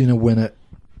 2-0 win at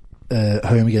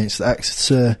home against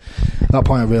Exeter. At that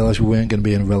point I realised we weren't going to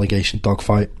be in a relegation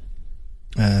dogfight,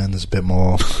 and there's a bit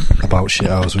more about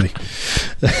shithousery.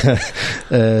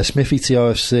 Smithy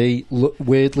TRFC,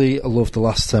 weirdly I loved the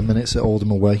last 10 minutes at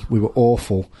Oldham away. We were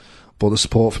awful, but the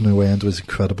support from the away end was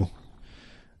incredible.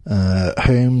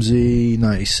 Holmesy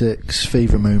 96,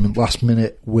 favourite moment, last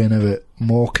minute winner at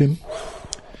Morecambe.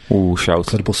 Oh, shout.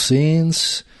 Incredible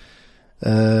scenes.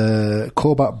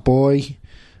 Callback boy,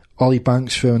 Ollie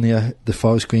Banks throwing the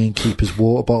Forest Green keeper's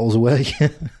water bottles away.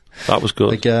 That was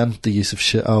good. Again, the use of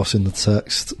shithouse in the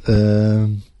text.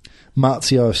 Matt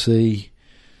TRC.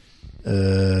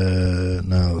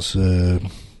 No,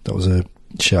 that was a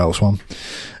shithouse one.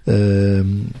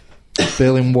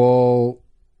 Berlin Wall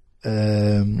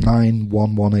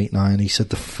 91189. He said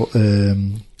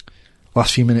the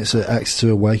last few minutes at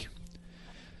Exeter away.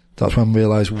 That's when I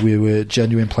realised we were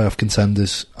genuine playoff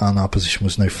contenders and our position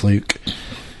was no fluke.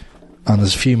 And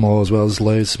there's a few more as well. There's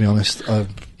loads, to be honest.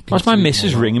 Why's my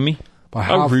missus ringing me? I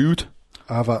How have, rude.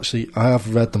 I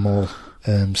have read them all.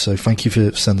 So thank you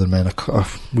for sending them in.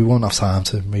 We won't have time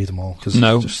to read them all because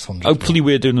No. it's just hundreds. Hopefully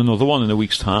we're doing another one in a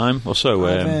week's time or so.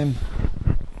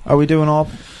 Are we doing our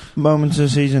moments of the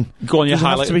season? Go on, your Does it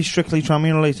have highlight. to be strictly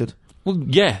Tranmere related? Well,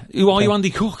 yeah. Who are you, Andy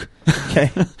Cook?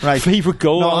 Okay, right. Favourite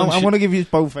goal? No, I'm going to give you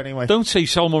both anyway. Don't say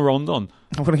Salma Rondon.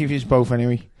 I'm going to give you both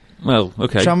anyway. Well,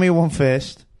 okay. Tranmere won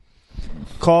first.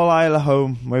 Carlisle at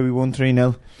home, where we won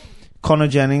 3-0. Connor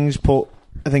Jennings put,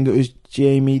 I think it was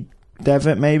Jamie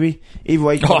Devitt, maybe. Either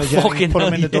way, Connor Jennings put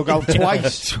him in the dugout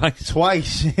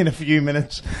twice in a few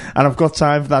minutes. And I've got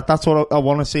time for that. That's what I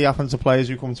want to see happen to players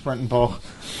who come to Prenton Park.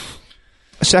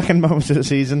 Second moment of the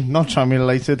season, not Tranmere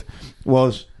related,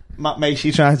 was Matt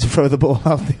Macy trying to throw the ball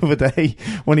out the other day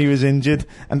when he was injured,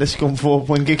 and the Scunthorpe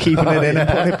winger keeping it in and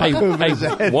putting it back over his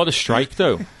head. What a strike,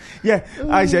 though. Yeah,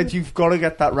 I said you've got to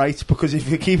get that right, because if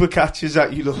the keeper catches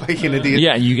that, you look like an idiot.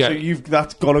 Yeah, you get. So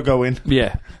that's got to go in.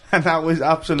 Yeah. And that was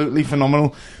absolutely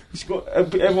phenomenal.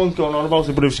 Everyone's going on about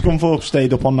it, but if Scunthorpe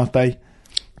stayed up on that day,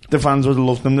 the fans would have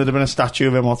loved them. There'd have been a statue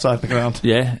of him outside the ground.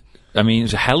 Yeah. I mean, it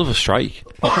was a hell of a strike.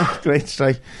 Great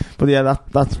strike. But yeah,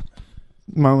 that's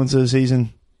moments of the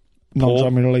season,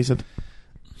 non-Tranmere related.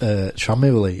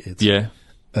 Tranmere related. Yeah.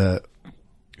 Who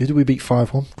did we beat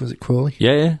 5-1? Was it Crawley?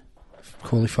 Yeah.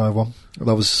 Crawley 5-1.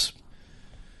 That was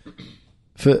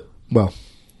the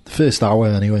first hour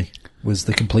anyway was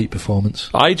the complete performance.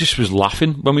 I just was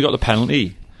laughing when we got the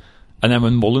penalty, and then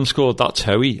when Mullen scored that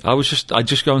toey, I was just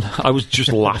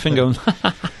laughing, going,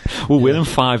 "We're winning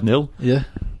 5-0." Yeah,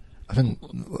 I think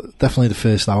definitely the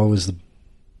first hour was the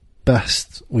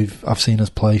best I've seen us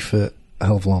play for a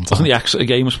hell of a long time. I think the Exeter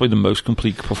game was probably the most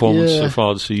complete performance so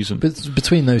far this season. But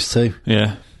between those two,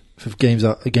 yeah, for games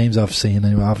I've seen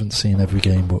anyway, I haven't seen every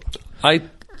game, but I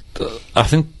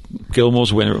think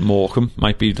Gilmore's winner at Morecambe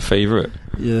might be the favourite.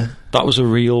 Yeah, that was a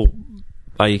real,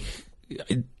 like,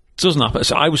 it doesn't happen.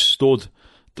 So I was stood at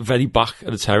the very back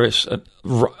of the terrace at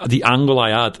the angle I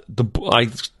had,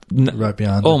 right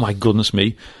behind. Oh my goodness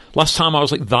me! Last time I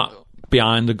was like that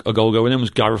behind a goal going in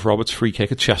was Gareth Roberts' free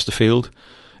kick at Chesterfield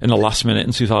in the last minute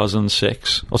in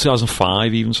 2006 or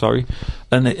 2005 even, sorry.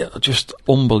 And just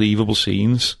unbelievable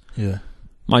scenes. Yeah,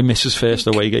 my missus' first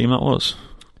away game that was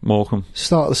Morecambe.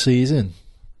 Start of the season,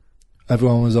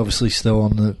 everyone was obviously still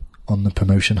on the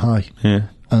promotion high. Yeah.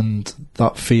 And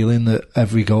that feeling that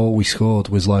every goal we scored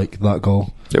was like that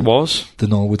goal. It was. The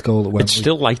Norwood goal that went. It's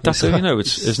still like that, though, you know,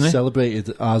 isn't it?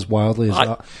 Celebrated as wildly as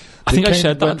that. I think I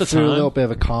said that at the time. A little bit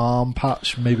of a calm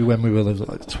patch, maybe when we were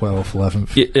like 12th,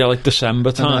 11th. Yeah, like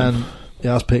December time. And then it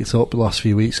has picked up the last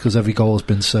few weeks because every goal has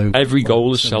been so. Every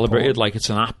goal is celebrated like it's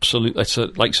an absolute.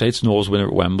 Like say it's Nor's winner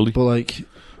at Wembley. But like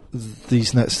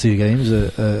these next two games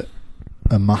are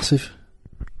massive.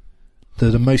 They're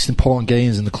the most important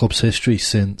games in the club's history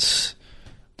since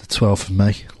the 12th of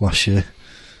May last year.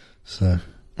 So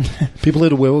people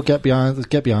of the world get behind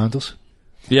us.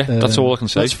 Yeah, that's all I can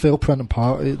say. Let's fill Prenton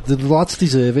Park. The lads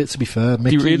deserve it, to be fair.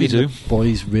 Mickey, they really do. The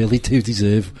boys really do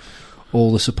deserve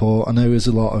all the support. I know there's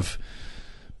a lot of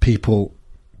people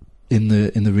in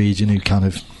the region who kind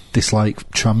of dislike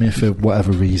Tranmere for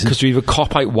whatever reason. Because they're either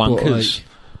cop-out wankers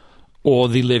or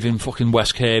they live in fucking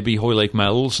West Kirby, Hoylake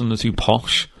Mells, and they're too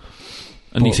posh.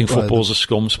 And you think football's a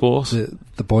scum sport?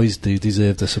 The boys do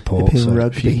deserve the support. So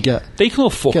if you can they can all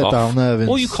fuck off. Down there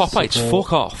all you cop-outs,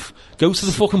 fuck off. Go to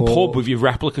the fucking pub with your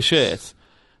replica shirt.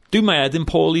 Do my head in,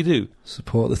 Paulie, do.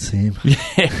 Support the team.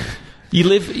 Yeah.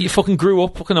 You fucking grew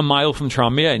up fucking a mile from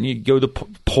Tranmere and you go to the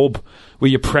pub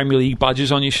with your Premier League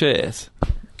badges on your shirt.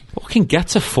 Fucking get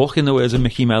to fuck, in the words of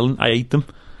Mickey Mellon. I hate them.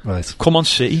 Right. Come on,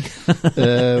 City.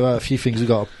 A few things we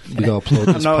got to plug.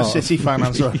 I'm not a City fan,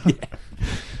 I'm sorry. Yeah.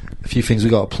 A few things we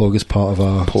got to plug as part of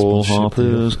our Paul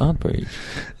Harper's ad break.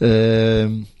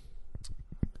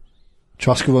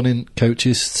 Trasker running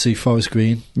coaches to Forest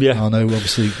Green. Yeah. I know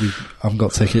obviously we haven't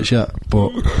got tickets yet,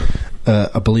 but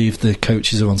I believe the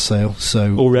coaches are on sale,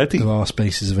 so already there are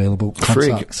spaces available.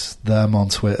 Contact them on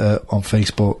Twitter, on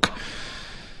Facebook.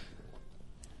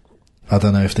 I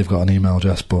don't know if they've got an email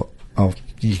address, but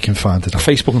you can find it.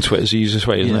 Facebook and Twitter is the easiest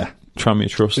way, isn't it? Tranmere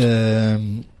Trust.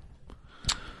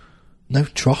 No,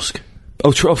 Trosk. Oh,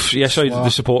 Trosk. Yeah, sorry, the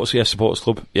supporters. Yeah, supporters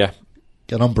club. Yeah.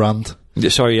 Get on brand. Yeah,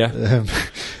 sorry, yeah.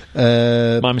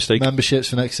 My mistake. Memberships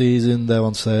for next season, they're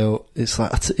on sale. It's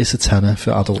a tenner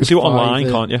for adults. You do it online,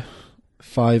 can't you?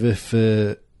 £5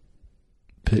 for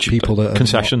people that are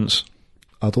concessions.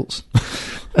 Adults.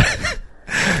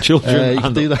 Children. You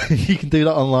can do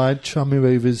that online. Tranmere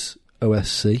Rovers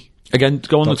OSC. Again,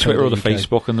 go on the Twitter or the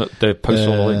Facebook and they post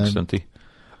all the links, don't they?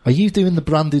 Are you doing the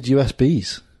branded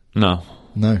USBs? No.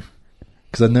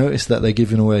 because I noticed that they're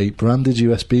giving away branded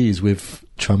USBs with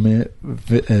Tranmere,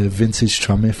 vintage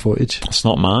Tranmere footage. It's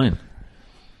not mine.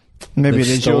 Maybe They've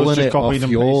it is stolen yours, just it copied off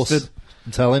and yours. pasted.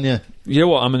 I'm telling you. You know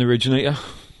what? I'm an originator.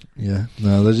 Yeah,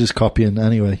 no, they're just copying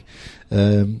anyway.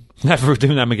 Never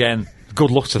doing them again.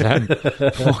 Good luck to them.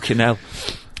 Fucking hell.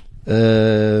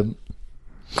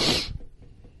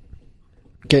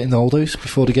 Getting Aldo's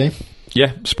before the game.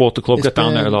 Yeah, support the club. It's Get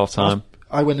down there at been- half time.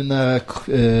 I went in there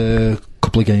a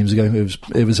couple of games ago.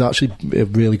 It was actually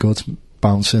really good,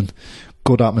 bouncing,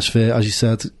 good atmosphere. As you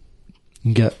said, you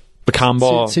can get The can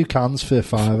bar. two cans for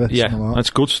 £5. Yeah, something like that. that's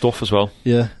good stuff as well.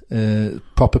 Yeah,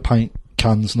 proper pint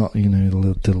cans, not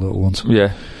the little ones.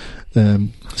 Yeah.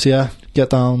 So yeah, get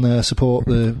down there, support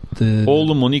the All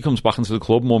the money comes back into the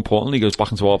club. More importantly, goes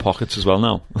back into our pockets as well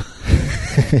now.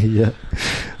 yeah,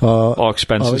 Our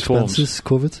expenses forms.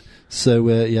 covered. So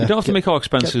yeah, We don't have to make our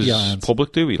expenses behind.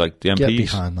 public, do we? Like the MPs. Get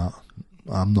behind that.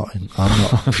 I'm not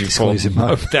disclosing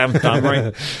mine. Damn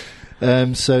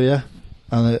right. So yeah,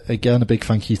 and again, a big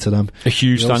thank you to them. A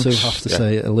huge We thanks. also have to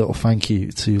say a little thank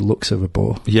you to Luxor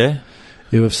Rabor, Yeah.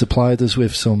 who have supplied us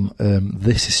with some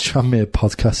This is Tranmere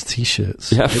podcast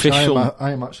t-shirts. Yeah, which official.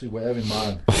 I am actually wearing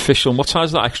mine. Official. What size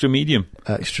is that? Extra medium?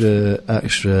 Extra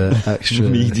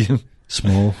Medium.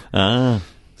 small. Ah.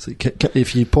 So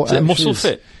if you put Is it muscle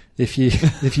extras, fit? if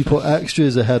you put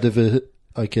extras ahead of a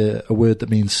word that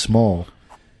means small,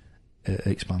 it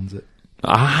expands it.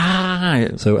 Ah.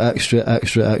 So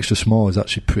extra small is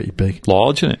actually pretty big.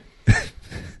 Large, isn't it?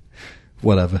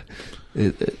 Whatever.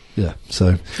 Yeah.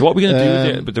 So What are we going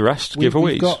to do with the rest?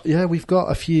 Giveaways? We've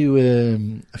got a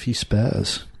few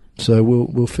spares. So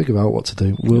we'll figure out what to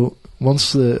do.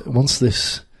 Once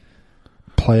this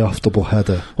playoff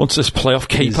doubleheader Once this playoff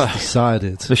caper, is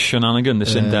decided, this shenanigan,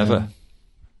 this endeavour.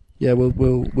 yeah, we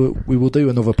will do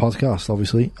another podcast,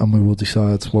 obviously, and we will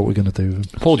decide what we're going to do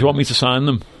with them. Paul, do you want me to sign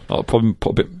them? I'll probably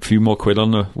put a few more quid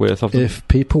on the worth of them. If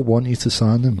people want you to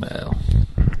sign them, Well,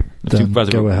 then go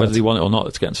ahead. whether they want it or not,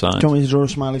 it's getting signed. Do you want me to draw a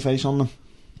smiley face on them?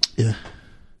 Yeah,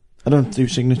 I don't do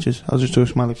signatures. I'll just do a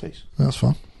smiley face. that's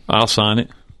fine. I'll sign it.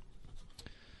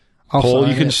 I'll Paul, sign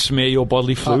you can it. smear your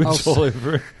bodily fluids I'll all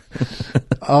over it.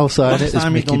 I'll sign Last it as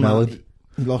time he Mickey done that, Mellon.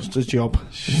 he lost his job.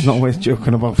 It's not worth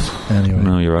joking about. Anyway,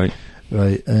 No, you're right.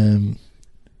 right. Hour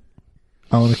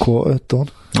and a quarter done.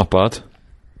 Not bad.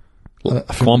 I think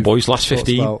Come on, we've boys, last talked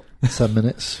 15. About 10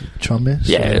 minutes. Tranmere.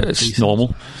 so Yeah, it's decent.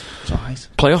 normal. It's alright.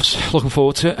 Playoffs, looking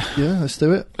forward to it. Yeah, let's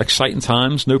do it. Exciting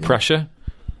times, no pressure.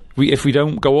 If we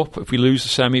don't go up, if we lose the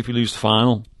semi, if we lose the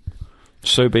final,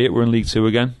 so be it. We're in League 2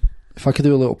 again. If I could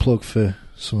do a little plug for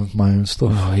some of my own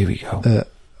stuff. Oh, here we go.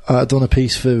 I've done a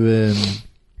piece for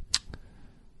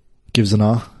Gives an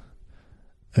R,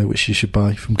 which you should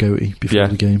buy from Goatee before Yeah.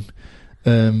 the game.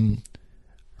 And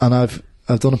I've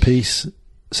done a piece.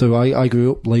 So I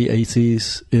grew up late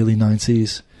 80s, early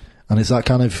 90s, and it's that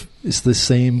kind of, it's the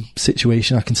same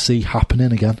situation I can see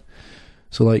happening again.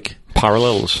 So like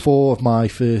Parallels. 4 of my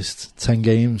first 10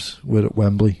 games were at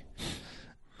Wembley,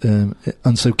 and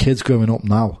so kids growing up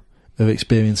now are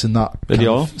experiencing that They kind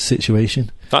are. of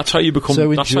situation. That's how you become.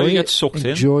 So That's how you get sucked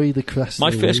in. Enjoy the crest. My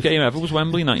of the first wave. game ever was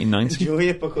Wembley, 1990. Enjoy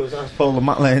it because that's Paul and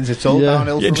Matt Lanes. It's all Yeah.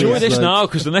 downhill Yeah, from enjoy here. this like- now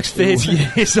because the next 30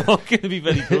 years are going to be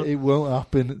very good. It won't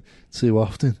happen too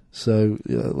often, so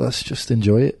let's just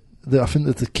enjoy it. I think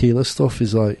the tequila stuff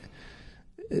is like,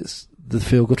 it's the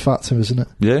feel good factor, isn't it?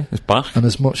 Yeah, it's back. And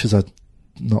as much as I'm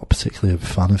not particularly a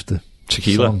fan of the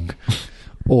Tequila. song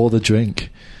or the drink,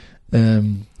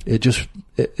 it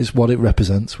is what it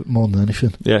represents more than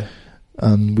anything, Yeah.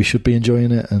 and we should be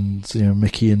enjoying it. And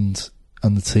Mickey and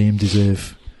the team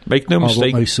deserve Make no our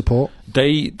mistake. utmost support.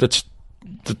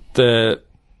 The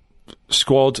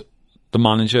squad, the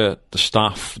manager, the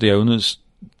staff, the owners,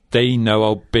 they know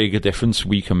how big a difference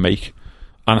we can make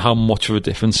and how much of a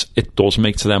difference it does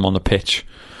make to them on the pitch.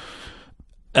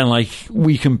 And like,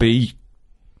 we can be,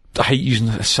 I hate using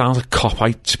it sounds like cop,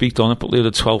 I speak on it, but they're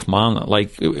the 12th man.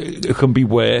 Like, it can be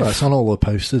worth. Well, it's on all the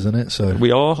posters, isn't it? So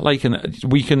We are, like, and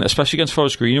we can, especially against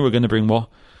Forest Green, we're going to bring what?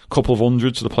 A couple of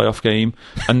hundred to the playoff game,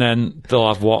 and then they'll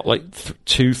have what, like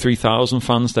 2,000-3,000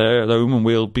 fans there at home, and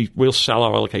we'll sell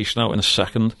our allocation out in a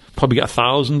second. Probably get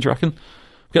 1,000, do you reckon?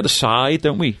 We get the side,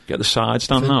 don't we? Get the side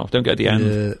standing out. Don't get the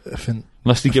end. I think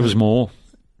Unless they give us more.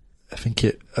 I think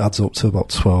it adds up to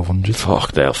about 1,200.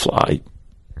 Fuck, they'll fly.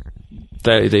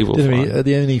 They will You know what I fly. mean?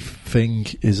 The only thing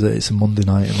is that it's a Monday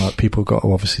night, and like people got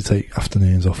to obviously take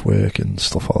afternoons off work and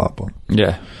stuff like that. But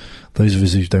Yeah. those of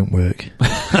us who don't work,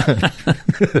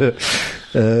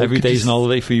 Every day's an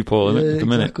holiday for you, Paul, isn't it? Yeah, At the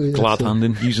minute. exactly, Glad that's it.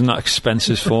 handing. Using that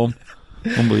expenses form.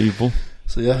 Unbelievable.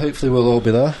 So yeah, hopefully we'll all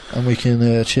be there and we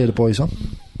can cheer the boys on.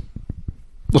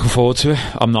 Looking forward to it.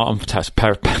 I'm not. I'm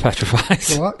petrified.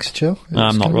 Relax, chill.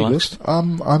 I'm not gonna be relaxed. good.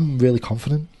 I'm really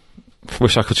confident.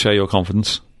 Wish I could share your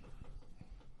confidence.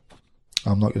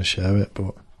 I'm not going to share it,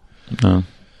 but No.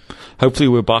 Hopefully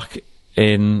we're back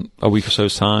in a week or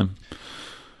so's time.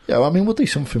 yeah, well, I mean, we'll do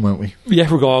something, won't we? Yeah,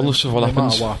 regardless of what No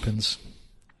happens. matter what happens,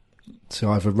 to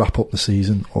either wrap up the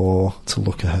season or to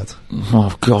look ahead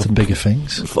Oh, God. to bigger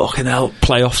things. Fucking hell.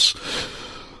 Playoffs.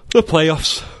 The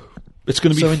playoffs. It's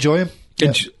going to be... So enjoy them.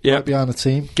 Yeah. Right behind the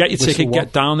team. Get your Whistle ticket. one.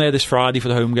 Get down there this Friday for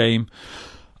the home game.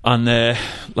 And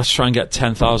let's try and get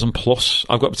 10,000 plus.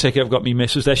 I've got a ticket. I've got me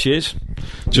missus. There she is.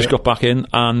 Just got back in.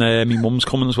 And my mum's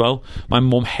coming as well. My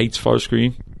mum hates Forest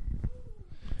Green.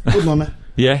 Good on her.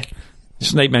 Yeah.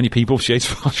 There's not many people. She hates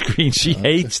Forest Green. She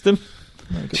hates them.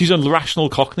 She's a rational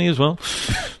Cockney as well.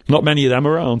 Not many of them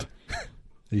around.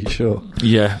 Are you sure?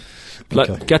 Yeah.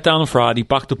 Okay. Get down on Friday.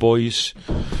 Back the boys.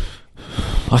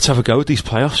 Let's have a go at these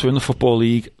playoffs. We're in the Football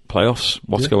League playoffs.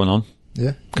 What's going on?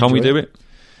 Yeah. Can we do it?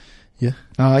 Yeah.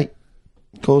 Aye.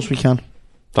 Of course we can.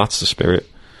 That's the spirit.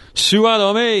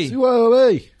 Suadomi! Whoa,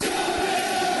 hey.